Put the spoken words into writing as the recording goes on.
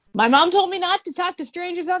My mom told me not to talk to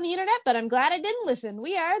strangers on the internet, but I'm glad I didn't listen.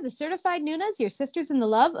 We are the Certified Nunas, your sisters in the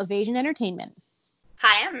love of Asian entertainment.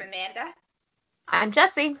 Hi, I'm Amanda. I'm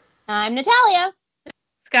Jessie. I'm Natalia.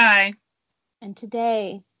 Sky. And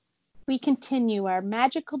today, we continue our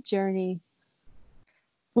magical journey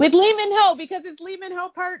with Lee Min-ho, because it's Lee Min-ho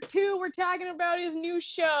Part 2. We're talking about his new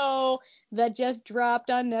show that just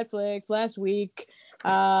dropped on Netflix last week.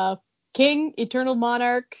 King, Eternal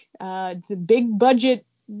Monarch. It's a big budget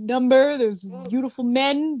number. There's beautiful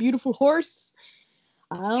men, beautiful horse.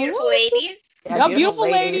 Beautiful ladies. Yeah, beautiful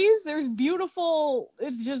ladies. There's beautiful.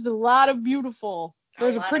 It's just a lot of beautiful.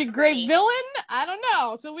 There's a pretty great villain. I don't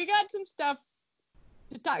know. So we got some stuff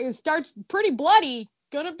to talk. It starts pretty bloody.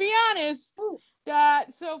 Gonna be honest.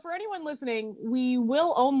 So for anyone listening, we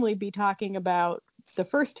will only be talking about the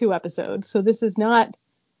first 2 episodes. So this is not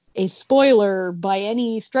a spoiler by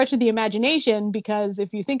any stretch of the imagination, because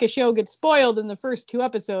if you think a show gets spoiled in the first 2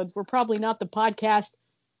 episodes, we're probably not the podcast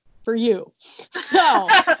for you. So,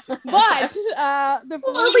 but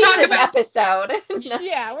we'll leave this episode.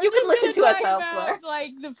 Yeah, you can listen to us elsewhere.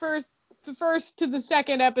 Like the first to the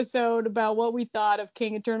second episode about what we thought of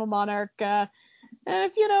King Eternal Monarch, and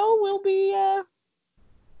if we'll be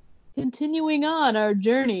continuing on our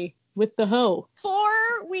journey with the Ho.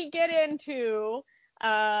 Before we get into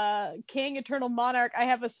King Eternal Monarch, I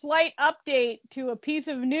have a slight update to a piece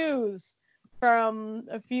of news from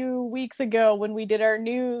a few weeks ago when we did our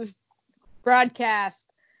news broadcast.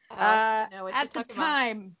 At the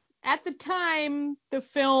time, the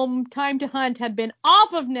film Time to Hunt had been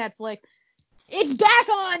off of Netflix. It's back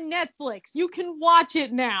on Netflix. You can watch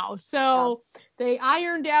it now. So they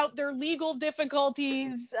ironed out their legal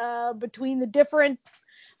difficulties between the different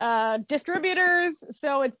distributors.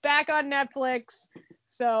 So it's back on Netflix.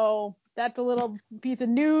 So that's a little piece of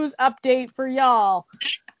news update for y'all.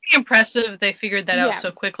 Pretty impressive they figured that out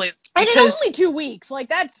so quickly. And in only 2 weeks. Like,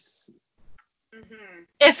 that's... Mm-hmm.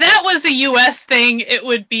 If that was a U.S. thing, it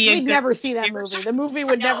would be We'd never see that movie. The movie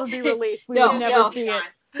would never be released. We would never see it.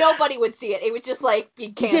 Nobody would see it. It would just,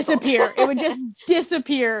 be canceled. Disappear. It would just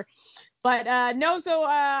disappear. But, so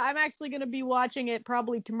I'm actually going to be watching it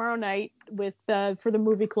probably tomorrow night for the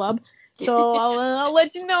movie club. So I'll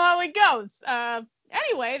let you know how it goes.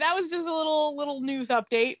 Anyway, that was just a little news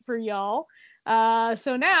update for y'all.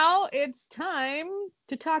 So now it's time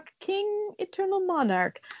to talk King Eternal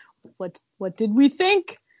Monarch. What did we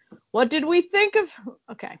think? What did we think of?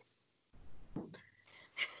 Okay.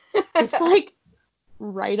 It's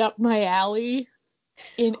right up my alley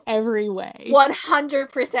in every way.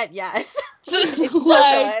 100% yes. It's so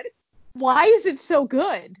good. Why is it so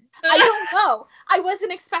good? I don't know. I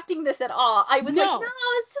wasn't expecting this at all. I was no,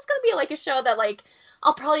 it's just going to be a show that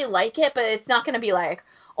I'll probably like it, but it's not going to be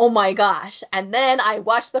oh my gosh. And then I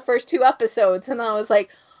watched the first 2 episodes and I was like,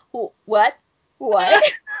 what? Okay.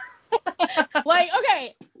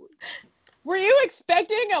 Were you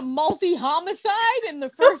expecting a multi-homicide in the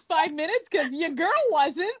first 5 minutes? Because your girl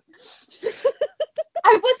wasn't.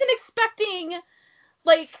 I wasn't expecting,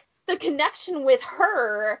 the connection with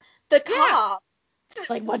her, the cop.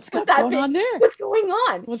 What's going on there? What's going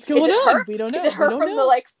on? What's going on? Her? We don't know. Is it her from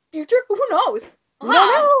the, future? Who knows? We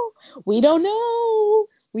don't know. We don't know.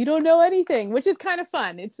 We don't know anything, which is kind of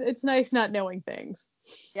fun. It's nice not knowing things.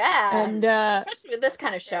 Yeah. And especially with this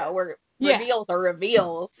kind of show where reveals are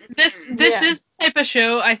reveals. This is the type of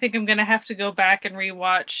show I think I'm going to have to go back and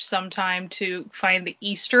rewatch sometime to find the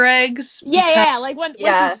Easter eggs. When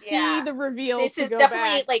you see the reveals. This is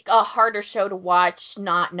definitely a harder show to watch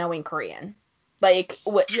not knowing Korean. Being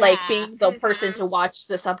the person to watch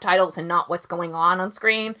the subtitles and not what's going on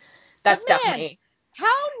screen. That's definitely.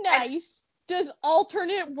 How nice does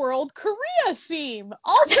alternate world Korea seem?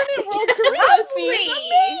 Alternate world Korea seems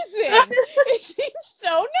amazing. It seems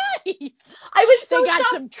so nice. I was so They got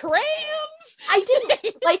shocked. some trams. I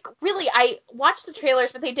didn't really. I watched the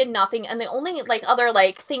trailers, but they did nothing. And the only other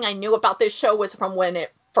thing I knew about this show was from when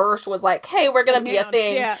it first was hey, we're gonna be a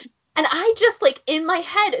thing. Yeah. And I just in my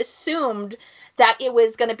head assumed that it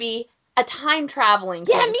was gonna be a time traveling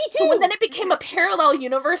thing. Yeah, me too. So when then it became a parallel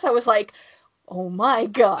universe, I was like, oh my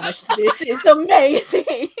gosh, this is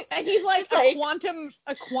amazing. And he's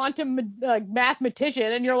a quantum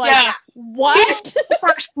mathematician, and you're what?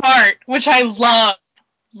 Super smart, which I love.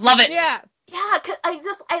 Love it. Yeah. Yeah, cause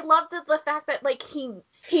I loved the fact that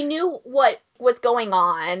he knew what was going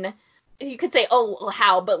on. You could say, oh,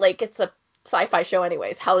 how, but it's a sci-fi show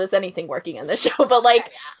anyways. How is anything working in this show? But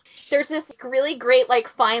there's this really great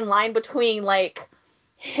fine line between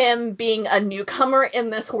him being a newcomer in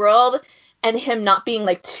this world and him not being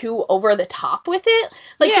like too over the top with it.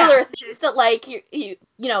 Like, so there are things that like you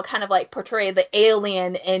know, kind of like portray the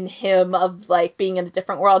alien in him of like being in a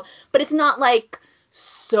different world, but it's not like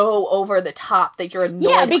so over the top that you're annoyed.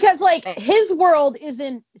 Yeah, because like his world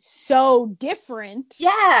isn't so different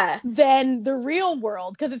than the real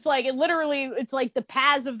world, because it's like it's like the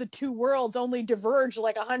paths of the two worlds only diverged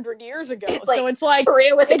like 100 years ago. So it's like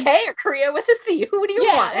Korea with a K or Korea with a C. Who do you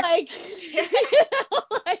want? Like,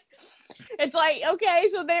 like it's like, okay,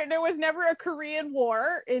 so there was never a Korean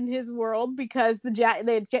War in his world because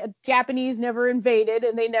the Japanese never invaded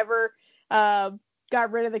and they never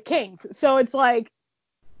got rid of the kings. So it's like,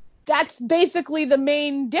 that's basically the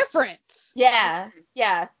main difference. Yeah.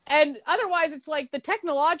 And otherwise, it's like the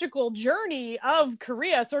technological journey of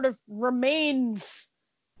Korea sort of remains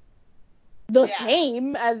the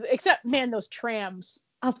same except, man, those trams.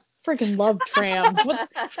 I freaking love trams. I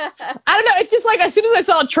don't know. It's just like, as soon as I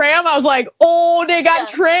saw a tram, I was like, oh, they got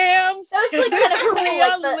trams. That was like kind of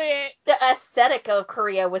Korea like lit. The aesthetic of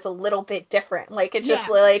Korea was a little bit different. Like, it just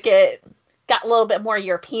like it got a little bit more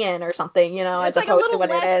European or something, you know, it's as like opposed to what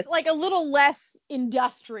less, it is. like a little less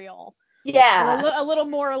industrial. Yeah. A little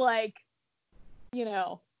more like, you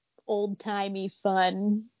know, old-timey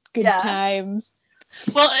fun, good times.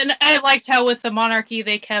 Well, and I liked how with the monarchy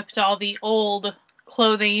they kept all the old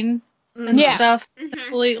clothing and stuff,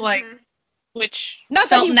 like, which not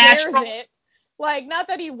felt that he natural. wears it. Like, not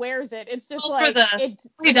that he wears it. It's just like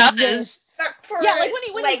he does. For, like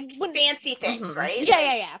when fancy things, right?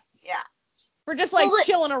 Yeah. For just like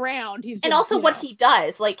chilling around, and also what he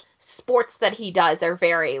does, like sports that he does are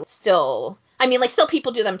very still. I mean, like, still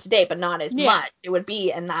people do them today, but not as much. It would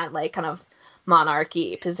be in that like kind of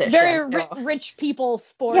monarchy position. Very rich people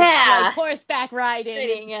sports, like horseback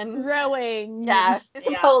riding and rowing.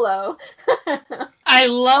 Some polo. I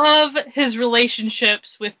love his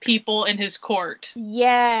relationships with people in his court.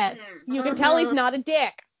 Yes. You can tell he's not a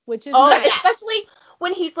dick, which is nice. Especially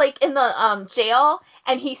when he's like in the jail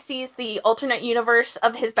and he sees the alternate universe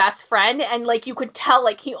of his best friend, and like you could tell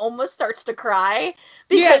like he almost starts to cry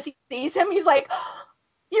because he sees him. He's like, oh,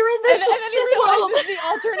 you're in this. And then he realizes the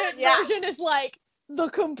alternate version is like the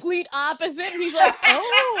complete opposite. And he's like, okay.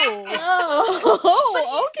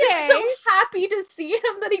 He's so happy to see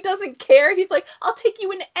him that he doesn't care. He's like, I'll take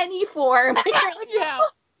you in any form. And you're like,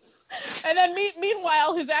 And then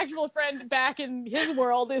meanwhile, his actual friend back in his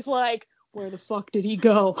world is like, where the fuck did he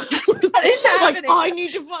go? What is happening? Like, I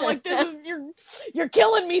need to like, this is you're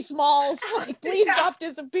killing me, Smalls. Like, please stop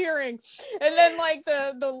disappearing. And then like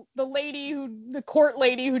the lady the court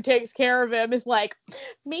lady who takes care of him is like,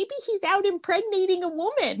 maybe he's out impregnating a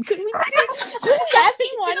woman. Could that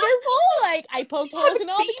be wonderful? Like, I poked holes in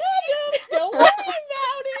all the condoms. Don't worry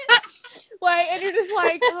about it. Like, and you're just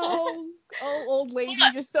like, oh, old lady,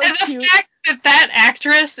 you're so cute. The fact that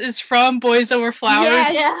actress is from Boys Over Flowers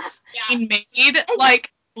being made, like,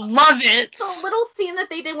 love it. The little scene that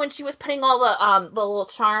they did when she was putting all the little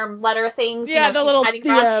charm letter things, the little,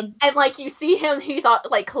 and like you see him, he's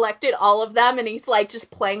like collected all of them, and he's like just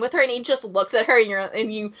playing with her, and he just looks at her,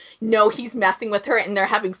 and you know he's messing with her, and they're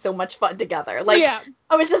having so much fun together. Like,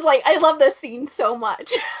 I was just like, I love this scene so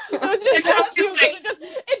much. It was just so cute.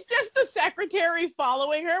 It's just the secretary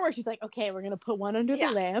following her, where she's like, okay, we're gonna put one under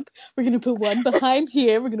the lamp, we're gonna put one behind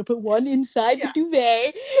here, we're gonna put one inside the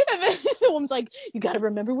duvet, and then the woman's like, you gotta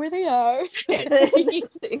remember where they are. The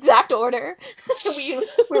exact order. we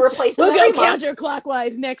replace them. We'll go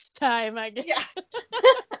counterclockwise next time, I guess.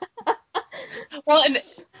 Well, and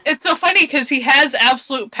it's so funny because he has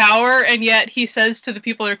absolute power, and yet he says to the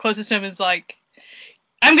people that are closest to him, is like,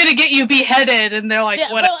 I'm gonna get you beheaded, and they're like,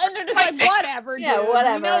 whatever. Well, and they're just like, whatever, dude.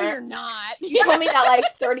 Whatever. You know you're not. You told me that like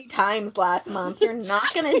 30 times last month. You're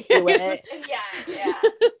not gonna do it.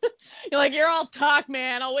 You're like, you're all talk,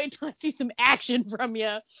 man. I'll wait till I see some action from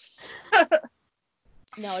you.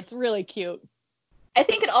 No, it's really cute. I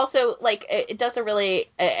think it also, like, it does a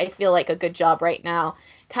really, I feel like, a good job right now,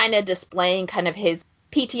 kind of displaying kind of his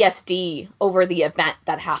PTSD over the event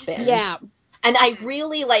that happened. Yeah. And I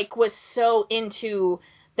really, like, was so into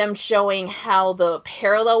them showing how the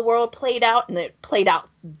parallel world played out, and it played out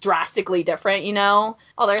drastically different, you know?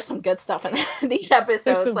 Oh, there's some good stuff in these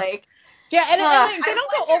episodes, like... Yeah, and they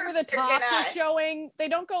don't go over the top with showing. They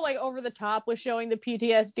don't go like over the top with showing the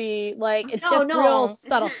PTSD. Like, it's just real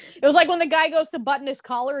subtle. It was like when the guy goes to button his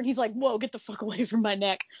collar and he's like, "Whoa, get the fuck away from my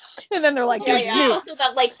neck!" And then they're like, Also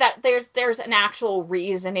that there's an actual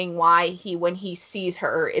reasoning why when he sees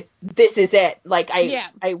her, this is it. Like,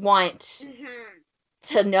 I want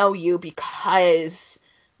to know you because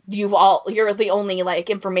you're the only like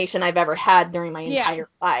information I've ever had during my entire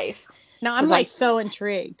life. Now I'm like so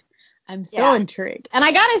intrigued. I'm so intrigued. And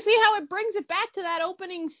I gotta see how it brings it back to that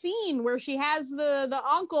opening scene where she has the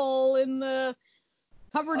uncle in the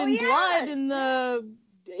covered in blood in the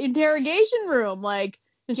interrogation room. Like,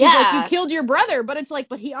 and she's like, you killed your brother. But it's like,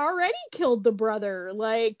 but he already killed the brother.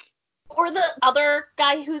 Like. Or the other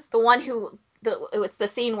guy who's the one who, it's the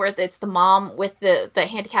scene where it's the mom with the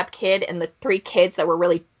handicapped kid and the 3 kids that were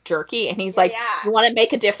really jerky. And he's like, you want to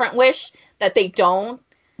make a different wish that they don't?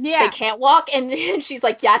 Yeah. They can't walk. And she's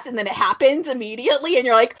like, yes. And then it happens immediately. And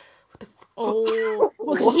you're like, what the fuck? Oh.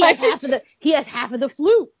 Well, because he has half of the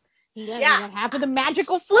flute. He doesn't have half of the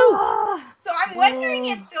magical flute. So I'm wondering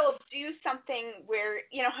if they'll do something where,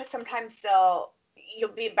 you know, how sometimes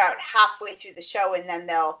you'll be about halfway through the show and then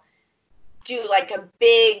they'll do like a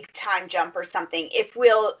big time jump or something, if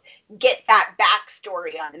we'll get that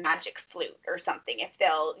backstory on the magic flute or something, if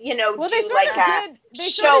they'll, you know, do like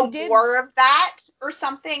show more of that or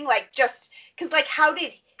something, like, just because, like, how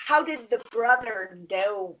did the brother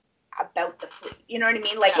know about the flute? You know what I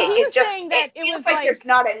mean? Like, it feels like there's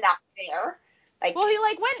not enough there. Like, well, he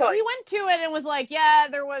went to it and was like, yeah,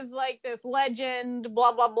 there was like this legend,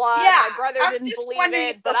 blah blah blah. Yeah, my brother didn't believe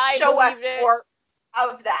it, but I believed it. More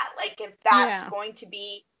of that, like, if that's going to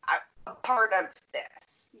be a part of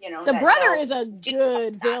this, you know. The brother is a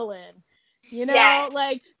good villain. You know,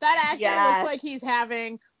 like, that actor looks like he's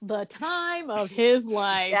having the time of his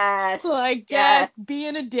life. Yes. Like, just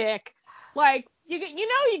being a dick. Like,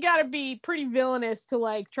 you gotta be pretty villainous to,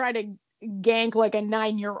 like, try to gank, like, a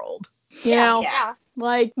 9-year-old. You know? Yeah.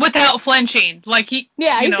 Like, without flinching. Like, he's just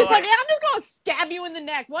like, I'm just gonna stab you in the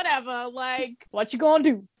neck, whatever. Like, what you gonna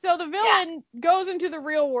do? So the villain goes into the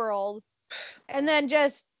real world and then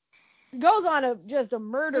just goes on a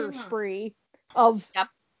murder spree of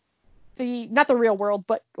not the real world,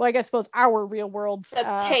 but, like, I suppose our real world.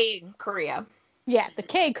 The K Korea. Yeah, the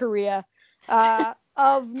K Korea.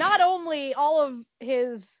 Of not only all of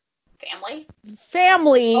his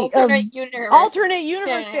family, alternate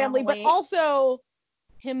universe family, but also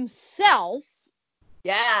himself.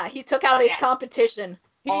 Yeah, he took out his competition,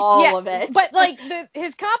 all of it. But, like,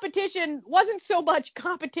 his competition wasn't so much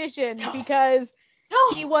competition because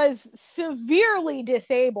he was severely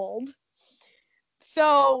disabled.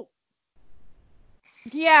 So,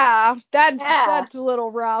 that's a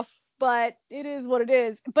little rough, but it is what it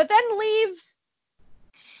is. But then leaves,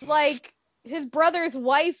 like, his brother's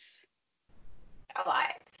wife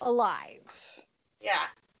alive. Yeah.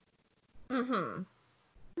 Mm-hmm.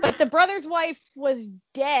 But the brother's wife was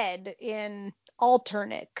dead in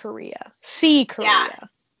alternate Korea. C Korea.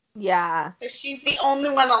 Yeah. So she's the only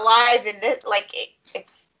one alive in this. Like,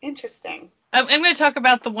 it's interesting. I'm going to talk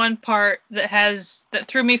about the one part that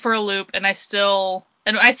threw me for a loop, and I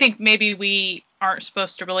think maybe we aren't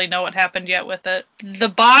supposed to really know what happened yet with it.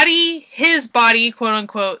 His body, quote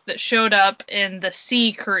unquote, that showed up in the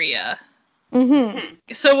C Korea. Mm-hmm.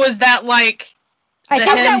 So was that like I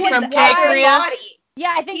think that was from K Korea?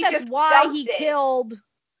 Yeah, I think that's why he killed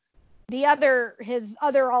his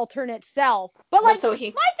other alternate self. But, like, my thing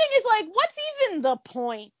is, like, what's even the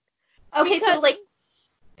point? Okay, so, like,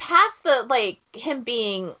 past the, like, him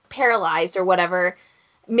being paralyzed or whatever,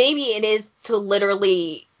 maybe it is to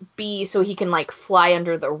literally be so he can, like, fly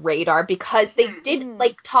under the radar, because they did,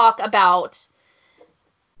 like, talk about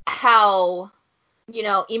how, you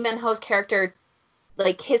know, Lee Min-ho's character,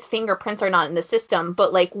 like, his fingerprints are not in the system,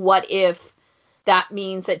 but, like, what if that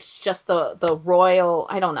means it's just the royal,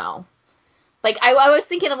 I don't know. Like, I was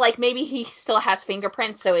thinking of, like, maybe he still has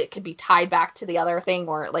fingerprints, so it could be tied back to the other thing,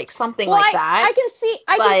 or, like, something like that. I can see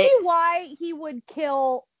why he would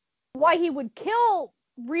kill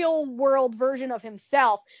real world version of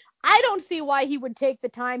himself. I don't see why he would take the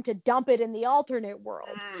time to dump it in the alternate world.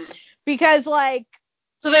 Because, like,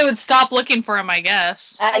 so they would stop looking for him, I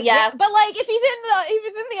guess. Yeah. But, like, if he's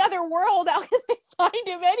in the other world, how can they find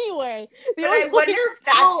him anyway? But I wonder if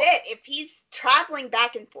that's it. If he's traveling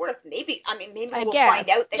back and forth, maybe we'll find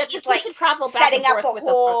out that he's, like, setting up a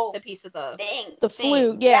whole the piece of the thing. The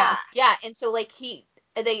flute, yeah. Yeah, and so, like, he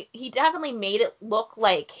definitely made it look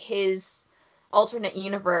like his alternate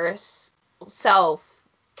universe self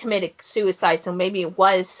committed suicide, so maybe it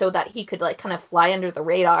was so that he could, like, kind of fly under the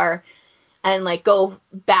radar and, like, go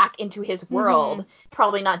back into his world,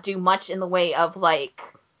 probably not do much in the way of, like,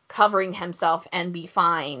 covering himself and be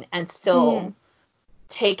fine and still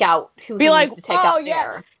take out who he needs to take out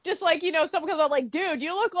there. Just like, you know, someone comes up like, dude,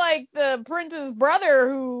 you look like the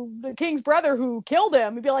king's brother who killed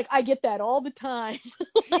him. He'd be like, I get that all the time.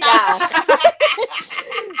 Yeah.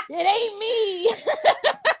 It ain't me.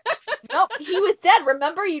 Nope, he was dead.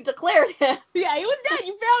 Remember, you declared him. Yeah, he was dead.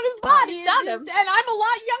 You found his body. You found him. And I'm a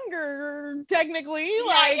lot younger, technically.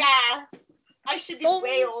 Yeah. I should be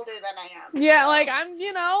way older than I am. Yeah, so. like I'm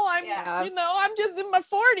Yeah. I'm just in my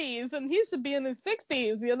 40s, and he should be in his 60s.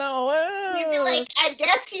 You'd be like, I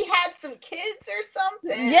guess he had some kids or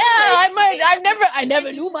something. Yeah, like, I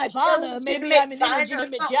never knew my father. Maybe I'm an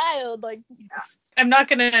illegitimate child. Like, I'm not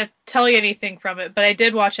gonna tell you anything from it, but I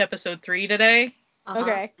did watch episode 3 today,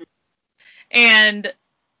 okay. and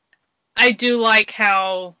I do like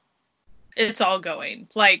how it's all going.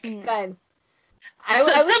 Like, Good. I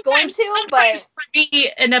was going to, but for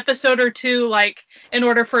me, an episode or two, like, in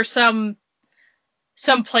order for some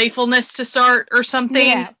playfulness to start or something,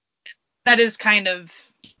 Yeah. that is kind of,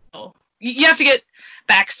 you have to get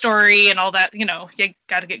backstory and all that, you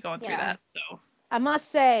got to get going through that. So I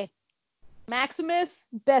must say, Maximus,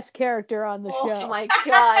 best character on the show. Oh my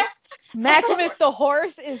gosh. Maximus the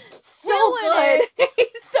horse is So good.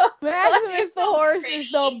 He's so Maximus the horse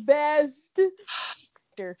is the best.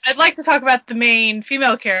 I'd like to talk about the main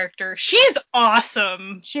female character. She's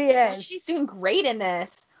awesome. She is. She's doing great in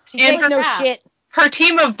this. She takes no shit. Her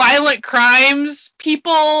team of violent crimes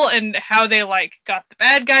people and how they got the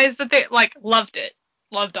bad guys that they loved it.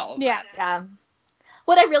 Loved all of it. Yeah.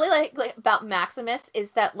 What I really like about Maximus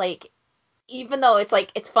is that even though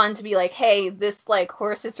it's fun to be hey, this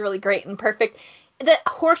horse is really great and perfect, the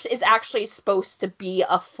horse is actually supposed to be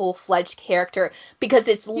a full-fledged character because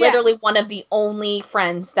it's literally one of the only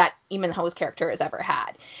friends that Imanho's character has ever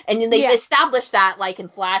had. And they've established that in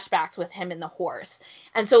flashbacks with him and the horse.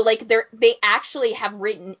 And so they actually have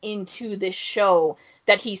written into this show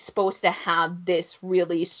that he's supposed to have this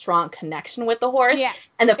really strong connection with the horse. Yeah.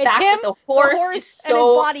 And the fact that the horse is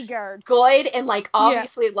so and his bodyguard. good and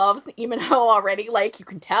obviously loves Imanho already, you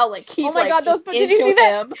can tell he's oh my God, just did you see into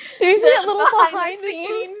that? him. Did you see that little behind behind the the scenes?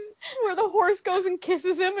 scenes where the horse goes and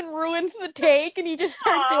kisses him and ruins the take, and he just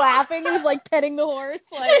starts laughing and he's petting the horse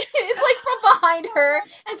it's from behind her,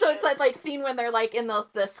 and so it's that scene when they're in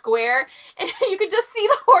the square, and you can just see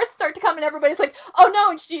the horse start to come, and everybody's oh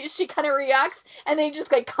no, and she kind of reacts, and then he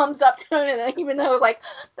just comes up to him, and then even though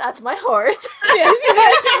that's my horse. Yeah, so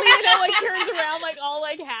turns around all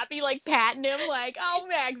happy, patting him oh,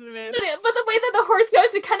 Maximus. But the way that the horse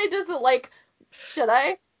goes, it kind of does it should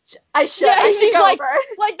I? I should. Yeah, I should go over.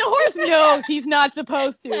 The horse knows he's not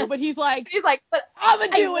supposed to, but he's but I'm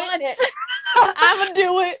gonna do it. I'm gonna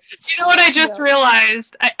do it. You know what I just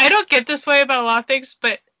realized? I don't get this way about a lot of things,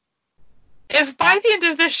 but if by the end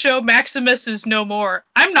of this show Maximus is no more,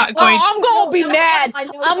 I'm not going I'm gonna be mad. I'm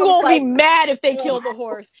gonna be mad if they kill the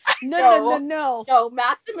horse. No. No,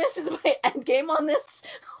 Maximus is my endgame on this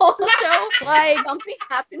whole show. Something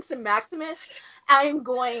happens to Maximus, I'm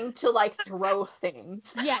going to throw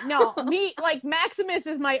things. Yeah, no, Maximus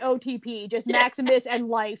is my OTP, just Maximus and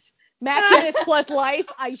life. Maximus plus life,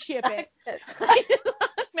 I ship it.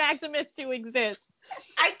 Maximus to exist.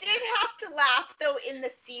 I did have to laugh though in the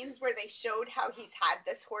scenes where they showed how he's had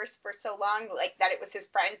this horse for so long, that it was his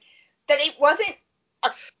friend, that it wasn't a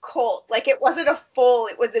colt, it wasn't a foal,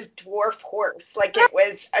 it was a dwarf horse, it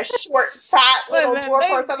was a short, fat little dwarf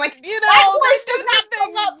horse. I'm that horse doesn't have the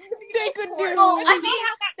love they could do. I mean,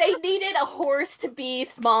 they needed a horse to be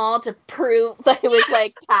small to prove that it was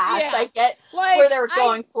past. Yeah. I get where they were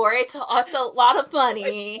going for it. It's a lot of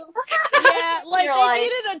money. Yeah, they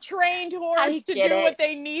needed a trained horse to do what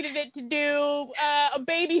they needed it to do. A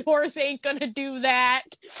baby horse ain't gonna do that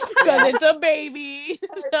because it's a baby.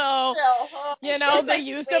 So, they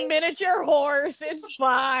used a miniature horse. It's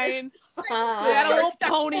fine. They had a little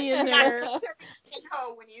pony in there.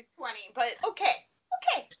 When you're 20, but okay.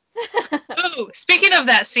 Oh, speaking of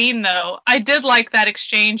that scene though, I did like that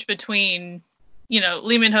exchange between,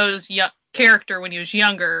 Lee Min-ho's character when he was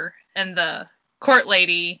younger and the court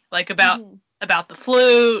lady, about the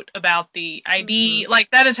flute, about the ID,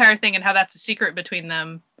 that entire thing and how that's a secret between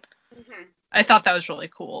them. Mm-hmm. I thought that was really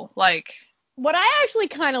cool. What I actually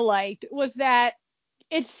kind of liked was that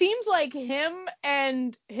it seems like him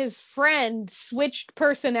and his friend switched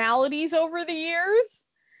personalities over the years.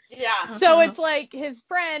 Yeah. So it's his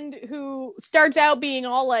friend who starts out being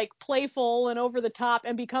all playful and over the top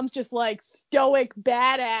and becomes just stoic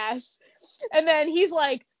badass. And then he's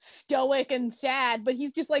stoic and sad, but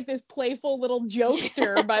he's just this playful little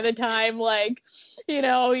jokester by the time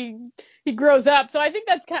he grows up. So I think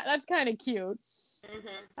that's kind of cute.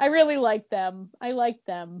 Mm-hmm. I really like them.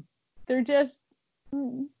 They're just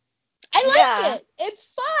I like it. It's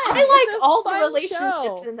fun. I like all the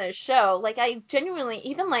relationships in this show. I genuinely,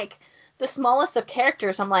 even the smallest of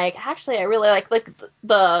characters, I'm actually I really like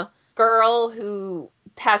the girl who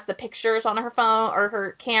has the pictures on her phone or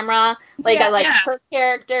her camera. Like, I like her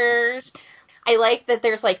characters. I like that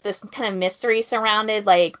there's, like, this kind of mystery surrounded,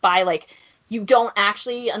 like, by, like, you don't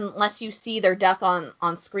actually, unless you see their death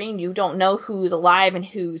on screen, you don't know who's alive and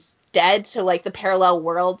who's dead. So, like, the parallel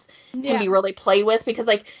worlds can be really played with, because,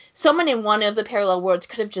 like, someone in one of the parallel worlds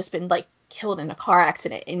could have just been, like, killed in a car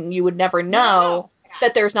accident, and you would never know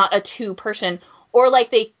that there's not a two-person. Or,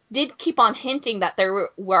 like, they did keep on hinting that there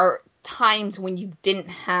were times when you didn't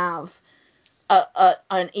have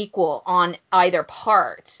an equal on either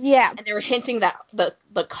part. Yeah. And they were hinting that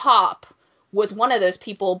the cop was one of those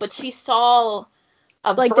people, but she saw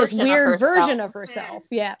a like version this weird of herself. version of herself.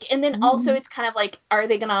 Yeah. And then also it's kind of like, are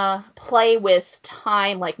they gonna play with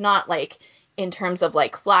time, like not like in terms of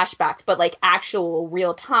like flashbacks, but like actual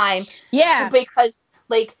real time? Yeah. Because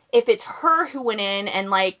like if it's her who went in and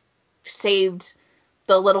like saved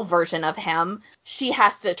the little version of him, she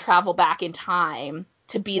has to travel back in time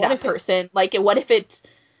to be that person. Like, what if it's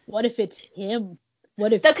him?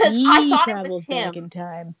 What if he travels back in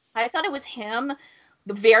time? I thought it was him,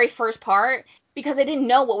 the very first part, because I didn't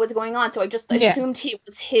know what was going on, so I just assumed he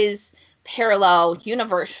was his parallel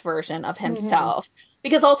universe version of himself.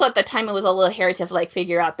 Because also at the time it was a little hairy to like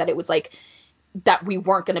figure out that it was like that we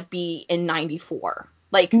weren't going to be in 94.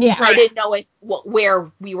 Like, I didn't know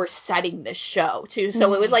where we were setting this show to.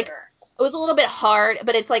 So it was like, it was a little bit hard,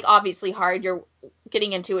 but it's like obviously hard. You're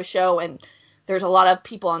getting into a show and there's a lot of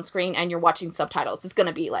people on screen and you're watching subtitles. It's going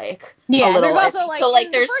to be like a little. There's also like, so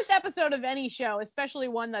like the first episode of any show, especially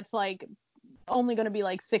one that's like only going to be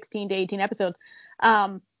like 16 to 18 episodes,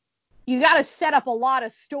 you got to set up a lot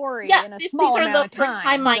of story in a small amount of time. These are the first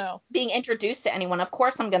time I'm being introduced to anyone. Of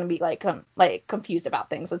course I'm going to be like confused about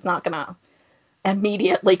things. It's not going to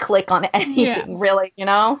immediately click on anything, really, you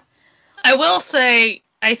know? I will say,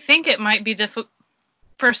 I think it might be difficult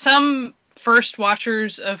for some first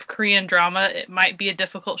watchers of Korean drama. It might be a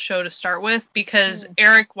difficult show to start with because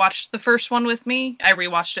Eric watched the first one with me. I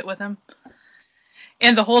rewatched it with him.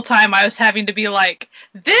 And the whole time I was having to be like,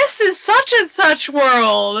 this is such and such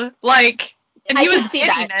world. Like, and he was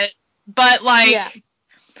getting it. But, like,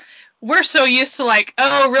 we're so used to, like,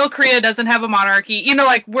 oh, real Korea doesn't have a monarchy. You know,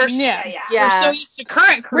 like, we're so used to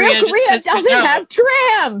current Korea. Real Korea doesn't have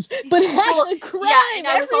trams, but has a crime. Yeah, and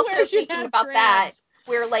I was Everywhere also thinking about trams. that,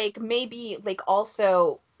 where, like, maybe, like,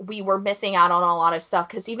 also we were missing out on a lot of stuff,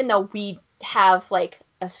 because even though we have, like,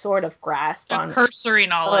 a sort of grasp on cursory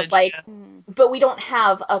knowledge, like, but we don't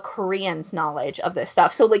have a Korean's knowledge of this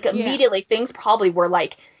stuff. So, like, immediately things probably were,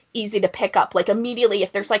 like, easy to pick up. Like, immediately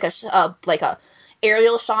if there's, like, a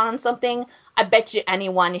aerial shot on something, I bet you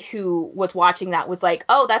anyone who was watching that was like,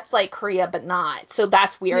 oh, that's like Korea, but not. So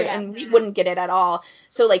that's weird. And we wouldn't get it at all.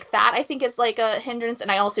 So like that, I think is like a hindrance.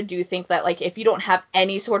 And I also do think that like, if you don't have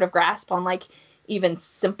any sort of grasp on like even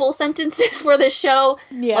simple sentences for this show,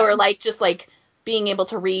 or like just like being able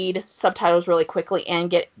to read subtitles really quickly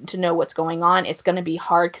and get to know what's going on, it's going to be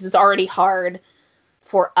hard, because it's already hard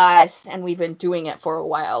for us. And we've been doing it for a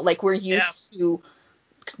while. Like, we're used to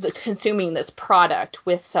consuming this product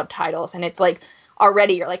with subtitles, and it's like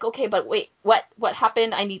already you're like, okay, but wait, what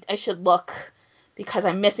happened? I should look, because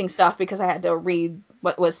I'm missing stuff because I had to read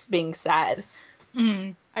what was being said.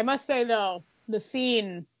 I must say though, the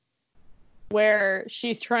scene where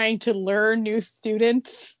she's trying to lure new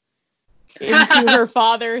students into her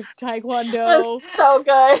father's taekwondo, so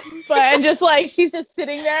good. and just like she's just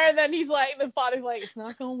sitting there, and then he's like, the father's like, it's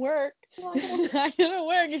not gonna work. It's not gonna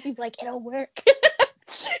work, and she's like, it'll work.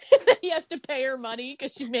 He has to pay her money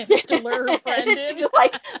because she managed to lure her friend in. She just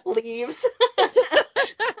like leaves.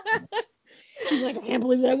 He's like, I can't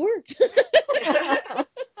believe that worked.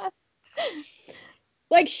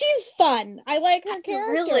 Like, she's fun. I like her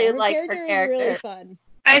character. Really like her character. Is really fun.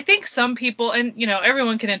 I think some people, and you know,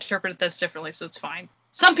 everyone can interpret this differently, so it's fine.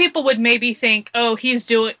 Some people would maybe think, oh,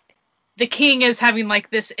 the king is having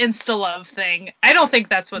like this insta-love thing. I don't think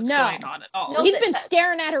that's what's going on at all. No, he's been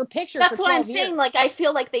staring at her picture for 12 years. That's what I'm saying. Like, I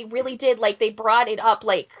feel like they really did, like, they brought it up,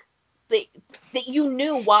 like, that you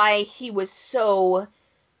knew why he was so,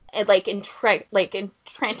 like, enchanted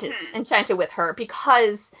with her,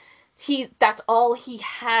 because that's all he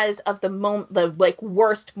has of the like,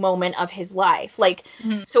 worst moment of his life. Like,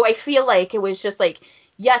 so I feel like it was just, like,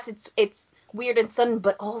 yes, it's weird and sudden,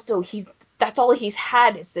 but also that's all he's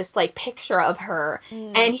had is this like picture of her,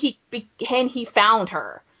 and he found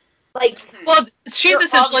her. Like, well, she's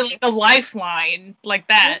essentially like a lifeline, like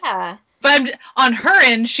that. Yeah. But on her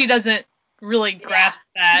end, she doesn't really grasp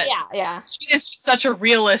that. Yeah. She's such a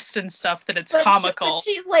realist and stuff that it's comical. But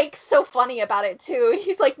she's like so funny about it too.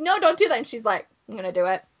 He's like, no, don't do that, and she's like, I'm gonna do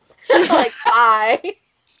it. She's like, bye.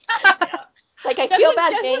 Like, I Just feel when-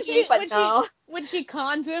 bad just when being she- but when she- no. When she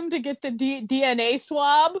cons him to get the DNA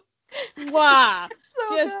swab, wow,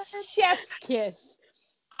 So just good. chef's kiss.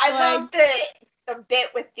 I Like- love the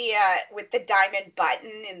bit with the diamond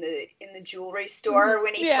button in the jewelry store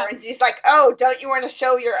when he Yeah. turns. He's like, "Oh, don't you want to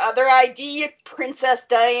show your other ID, Princess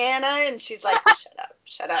Diana?" And she's like,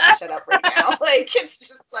 shut up right now." Like, it's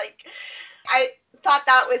just like, I thought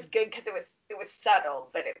that was good because it was subtle,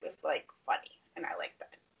 but it was like funny, and I like that.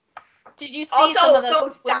 Did you see some Also, of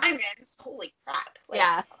those diamonds, holy crap! Like,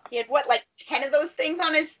 Yeah. he had like 10 of those things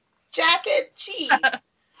on his jacket. Jeez.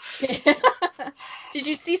 Did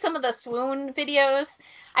you see some of the swoon videos?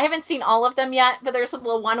 I haven't seen all of them yet, but there's a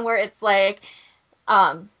little one where it's like,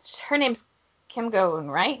 her name's Kim Go-eun,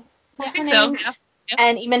 right? I Her think name? so. Yeah.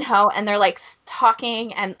 And Lee Min-ho, and they're like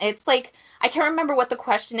talking, and it's like, I can't remember what the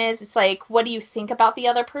question is. It's like, what do you think about the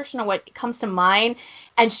other person, or what comes to mind?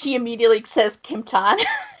 And she immediately says Kim Chan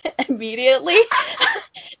immediately.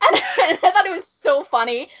 And I thought it was so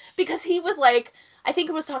funny because he was like, I think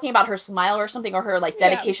it was talking about her smile or something, or her like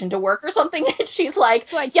dedication to work or something. And she's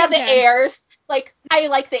like, Like, yeah, Kim the Chan. airs. Like, I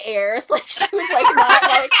like the airs. Like, she was like, not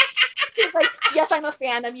like, she's like, yes, I'm a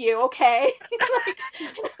fan of you, okay? Like,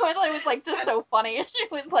 I thought it was like just so funny. And she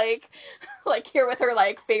was like here with her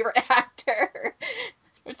like favorite actor,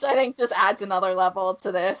 which I think just adds another level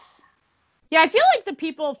to this. Yeah, I feel like the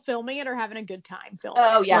people filming it are having a good time filming.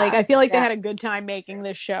 Oh, it. yeah. Like, I feel like they Yeah. had a good time making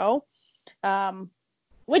this show.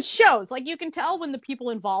 Which shows, like, you can tell when the people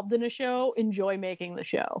involved in a show enjoy making the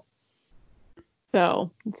show.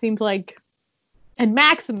 So it seems like, and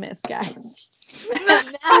Maximus, guys.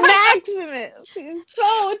 Maximus.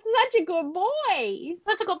 It's such a good boy.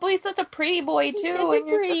 Such a good boy, such a pretty boy too. He's such a and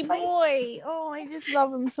you're pretty just like- boy. Oh, I just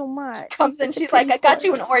love him so much. Comes in, He's such a she's like, I pretty got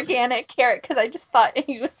you an boy. organic carrot because I just thought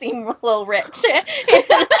you would seem a little rich. Just give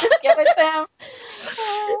it to him.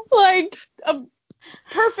 Like a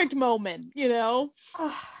perfect moment, you know?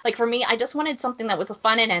 Like for me, I just wanted something that was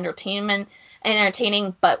fun and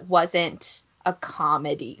entertaining, but wasn't a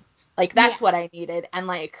comedy. Like that's what I needed, and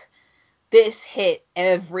like this hit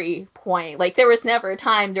every point. Like there was never a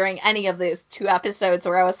time during any of those 2 episodes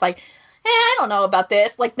where I was like, I don't know about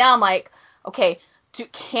this. Like now I'm like, okay,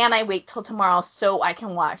 can I wait till tomorrow so I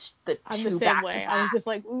can watch the I'm 2 the back same to way. back? I was just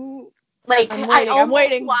like, ooh. Like I'm I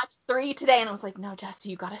waiting, almost watched 3 today, and I was like, no, Jess,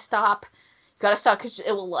 you gotta stop. You gotta stop because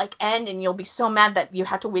it will like end, and you'll be so mad that you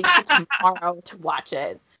have to wait till tomorrow to watch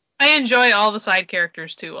it. I enjoy all the side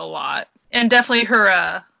characters too a lot, and definitely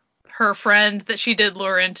her friend that she did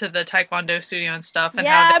lure into the Taekwondo studio and stuff. And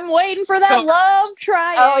Yeah, how I'm waiting for that love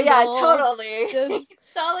triangle. Oh yeah, totally. Just-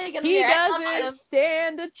 Totally gonna He be there. I love doesn't him.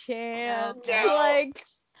 stand a chance. No. Like,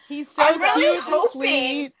 he's so I'm really cute and hoping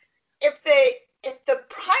sweet. if the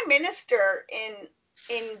prime minister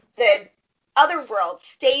in the other world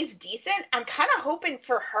stays decent, I'm kind of hoping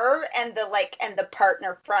for her and the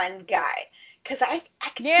partner friend guy, because I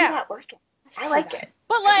can see that working. I like it.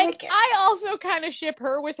 But I like, like it. I also kind of ship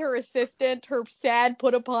her with her assistant, her sad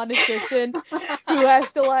put upon assistant, who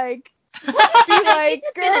has to like be like,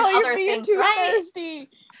 He's been in girl, you're other being things, too right? thirsty.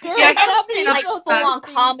 Girl, Yeah, stop He's being been like so full on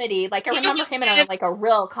thirsty. comedy. Like I He remember was him in a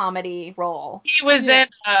real comedy role. he was in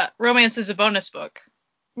Romance is a Bonus book.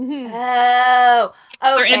 Mhm. Oh,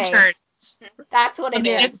 They're okay. interns. That's what it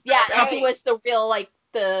Okay. is. Yeah, and he Right. was the real like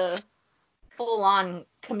the full on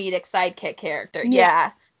comedic sidekick character.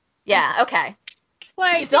 Yeah. Yeah, okay.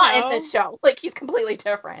 Like, He's not you know, in this show. Like he's completely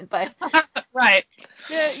different, but Right.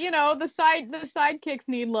 you know, the sidekicks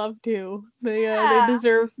need love too. They Yeah.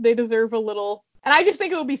 they deserve a little. And I just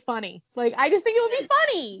think it would be funny. Like, I just think it would be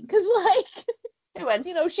funny because like, it would.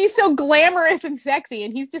 you know, she's so glamorous and sexy,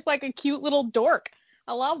 and he's just like a cute little dork.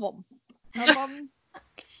 I love him.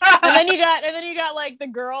 And then you got like the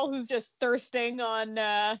girl who's just thirsting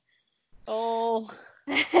on old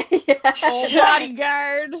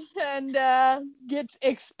bodyguard and gets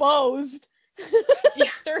exposed.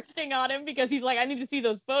 Thirsting on him because he's like, I need to see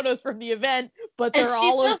those photos from the event, but And they're she's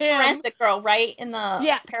all the of him. forensic girl, right? In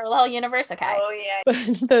the parallel universe? Okay. Oh yeah.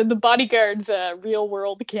 But the bodyguard's real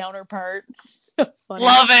world counterpart. So funny.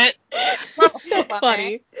 Love it. So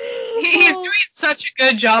funny. He's doing such a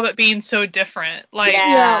good job at being so different. Like,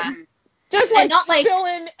 Yeah. Just like, And not like- spill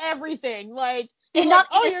in everything. Like, And he's not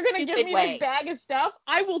like, in oh, a you're gonna give stupid me way. this bag of stuff?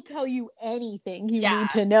 I will tell you anything you Yeah. need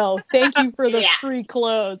to know. Thank you for the Yeah. free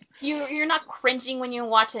clothes. You're not cringing when you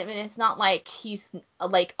watch it, and it's not like he's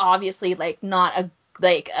like obviously like not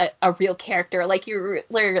a real character. Like you're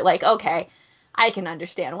like, okay, I can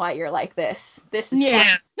understand why you're like this. This is Yeah.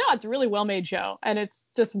 fun. No, it's a really well made show, and it's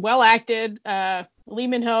just well acted. Lee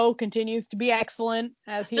Min-ho continues to be excellent,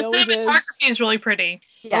 as he The always is. cinematography is really pretty.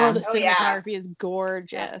 Yeah. Oh, the Oh, yeah. cinematography is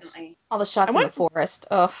gorgeous. Definitely. All the shots I in went- the forest.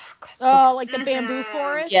 Oh, God, so Oh, like the bamboo Mhm.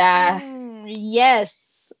 forest? Yeah.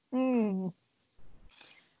 Yes. I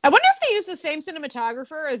wonder if they use the same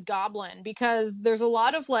cinematographer as Goblin, because there's a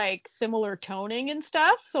lot of like similar toning and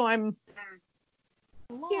stuff, so I'm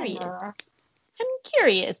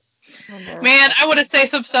curious. Wonder. Man, I want to say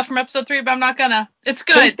some stuff from episode 3, but I'm not gonna. It's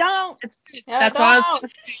Please good. don't. It's good. Yeah, That's all I was don't.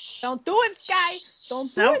 gonna say. Don't do it, Sky.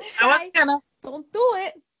 Don't do No, it, I Sky. wasn't gonna. Don't do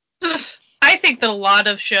it. I think that a lot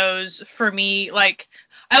of shows, for me, like,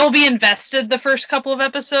 I will be invested the first couple of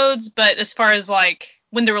episodes, but as far as, like,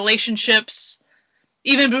 when the relationships,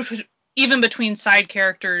 even between side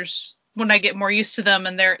characters, when I get more used to them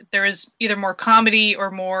and there is either more comedy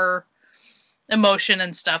or more emotion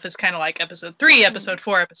and stuff, is kind of like episode 3, episode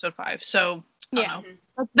 4, episode 5. So, I don't Yeah.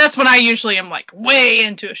 know. That's when I usually am, like, way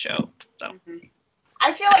into a show. So.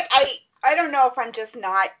 I feel like I don't know if I'm just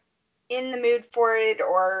not in the mood for it,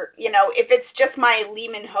 or, if it's just my Lee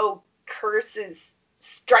Min-ho curse is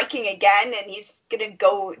striking again and he's gotta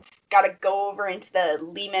go over into the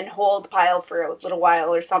Lehman hold pile for a little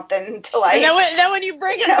while or something until And then when you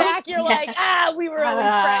bring him back, you're like, we were always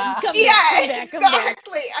friends. Come back.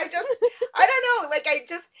 Exactly. I don't know, like,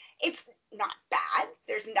 it's not bad.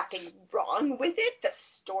 There's nothing wrong with it. The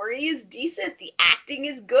story is decent. The acting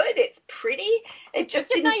is good. It's pretty. It just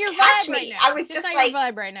It's didn't not your catch vibe me. right now. I was It's just not like, your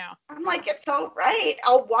vibe right now. I'm like, it's all right.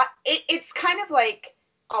 I'll watch it. It's kind of like,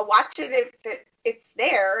 I'll watch it if it's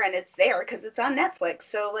there, and it's there because it's on Netflix.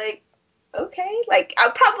 So, like, okay. Like,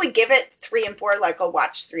 I'll probably give it 3 and 4. Like, I'll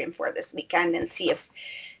watch 3 and 4 this weekend and see if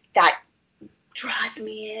that draws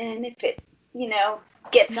me in, if it,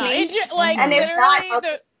 gets me. And if not, I'll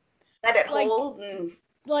just let it hold and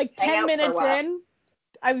like hang 10 out for a minutes while. in,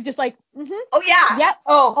 I was just like, Oh, yeah. yep.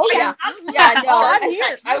 Oh, yeah. Yeah, no, I'm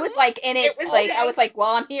here. I was like in it, was like, okay. I was like, well,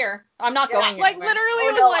 I'm here. I'm not going Like, anywhere. literally,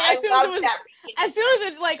 it was no, like, I as love that. as soon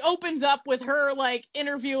as it, like, opens up with her, like,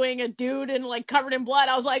 interviewing a dude and, like, covered in blood,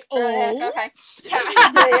 I was like, Okay.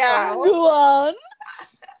 Yeah. go on.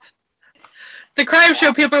 The crime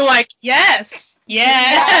show people are like, yes.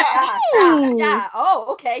 Yeah. Ooh. Oh,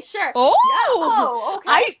 okay, sure. Oh, Yeah. Oh,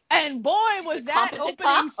 okay. and boy, was The that competent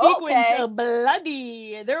opening cop? sequence Okay.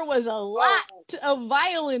 bloody. There was a lot of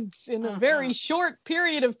violence in a very short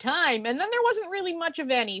period of time, and then there wasn't really much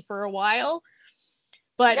of any for a while.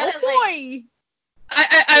 But You gotta, boy,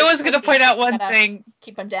 I was going to point out one thing.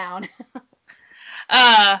 Keep him down.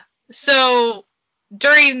 So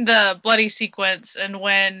during the bloody sequence and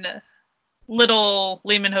when little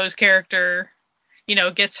Lee Min-ho's character,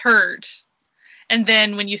 gets hurt, and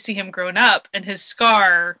then when you see him grown up and his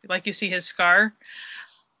scar, like you see his scar,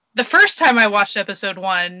 the first time I watched episode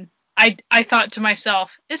 1, I thought to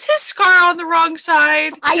myself, is his scar on the wrong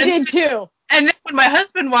side? I did too. And then when my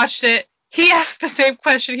husband watched it, he asked the same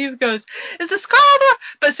question. He goes, is the scar on the...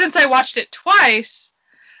 But since I watched it twice,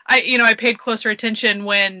 I paid closer attention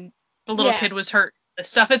when the little kid was hurt. The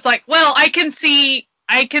stuff. It's like, well, I can see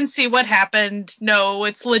what happened. No,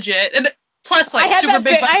 it's legit. And plus, like, I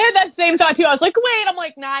had that same thought too. I was like, wait. I'm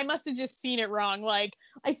like, nah, I must have just seen it wrong. Like,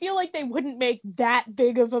 I feel like they wouldn't make that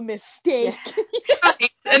big of a mistake.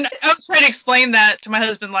 Right. And I was trying to explain that to my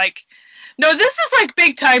husband, like, no, this is like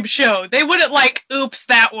big time show. They wouldn't like, oops,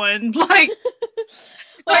 that one. Like,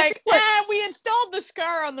 we installed the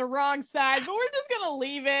scar on the wrong side, but we're just gonna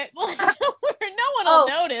leave it. Like, no one will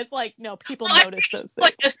notice. Like, no, people notice those things.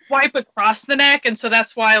 Like a swipe across the neck, and so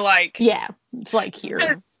that's why, like, yeah, it's like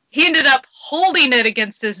here. He ended up holding it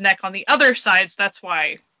against his neck on the other side, so that's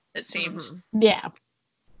why it seems. Yeah.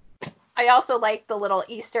 I also like the little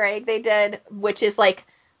Easter egg they did, which is like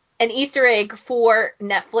an Easter egg for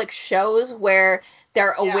Netflix shows where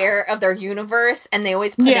they're aware of their universe, and they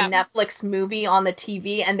always put a Netflix movie on the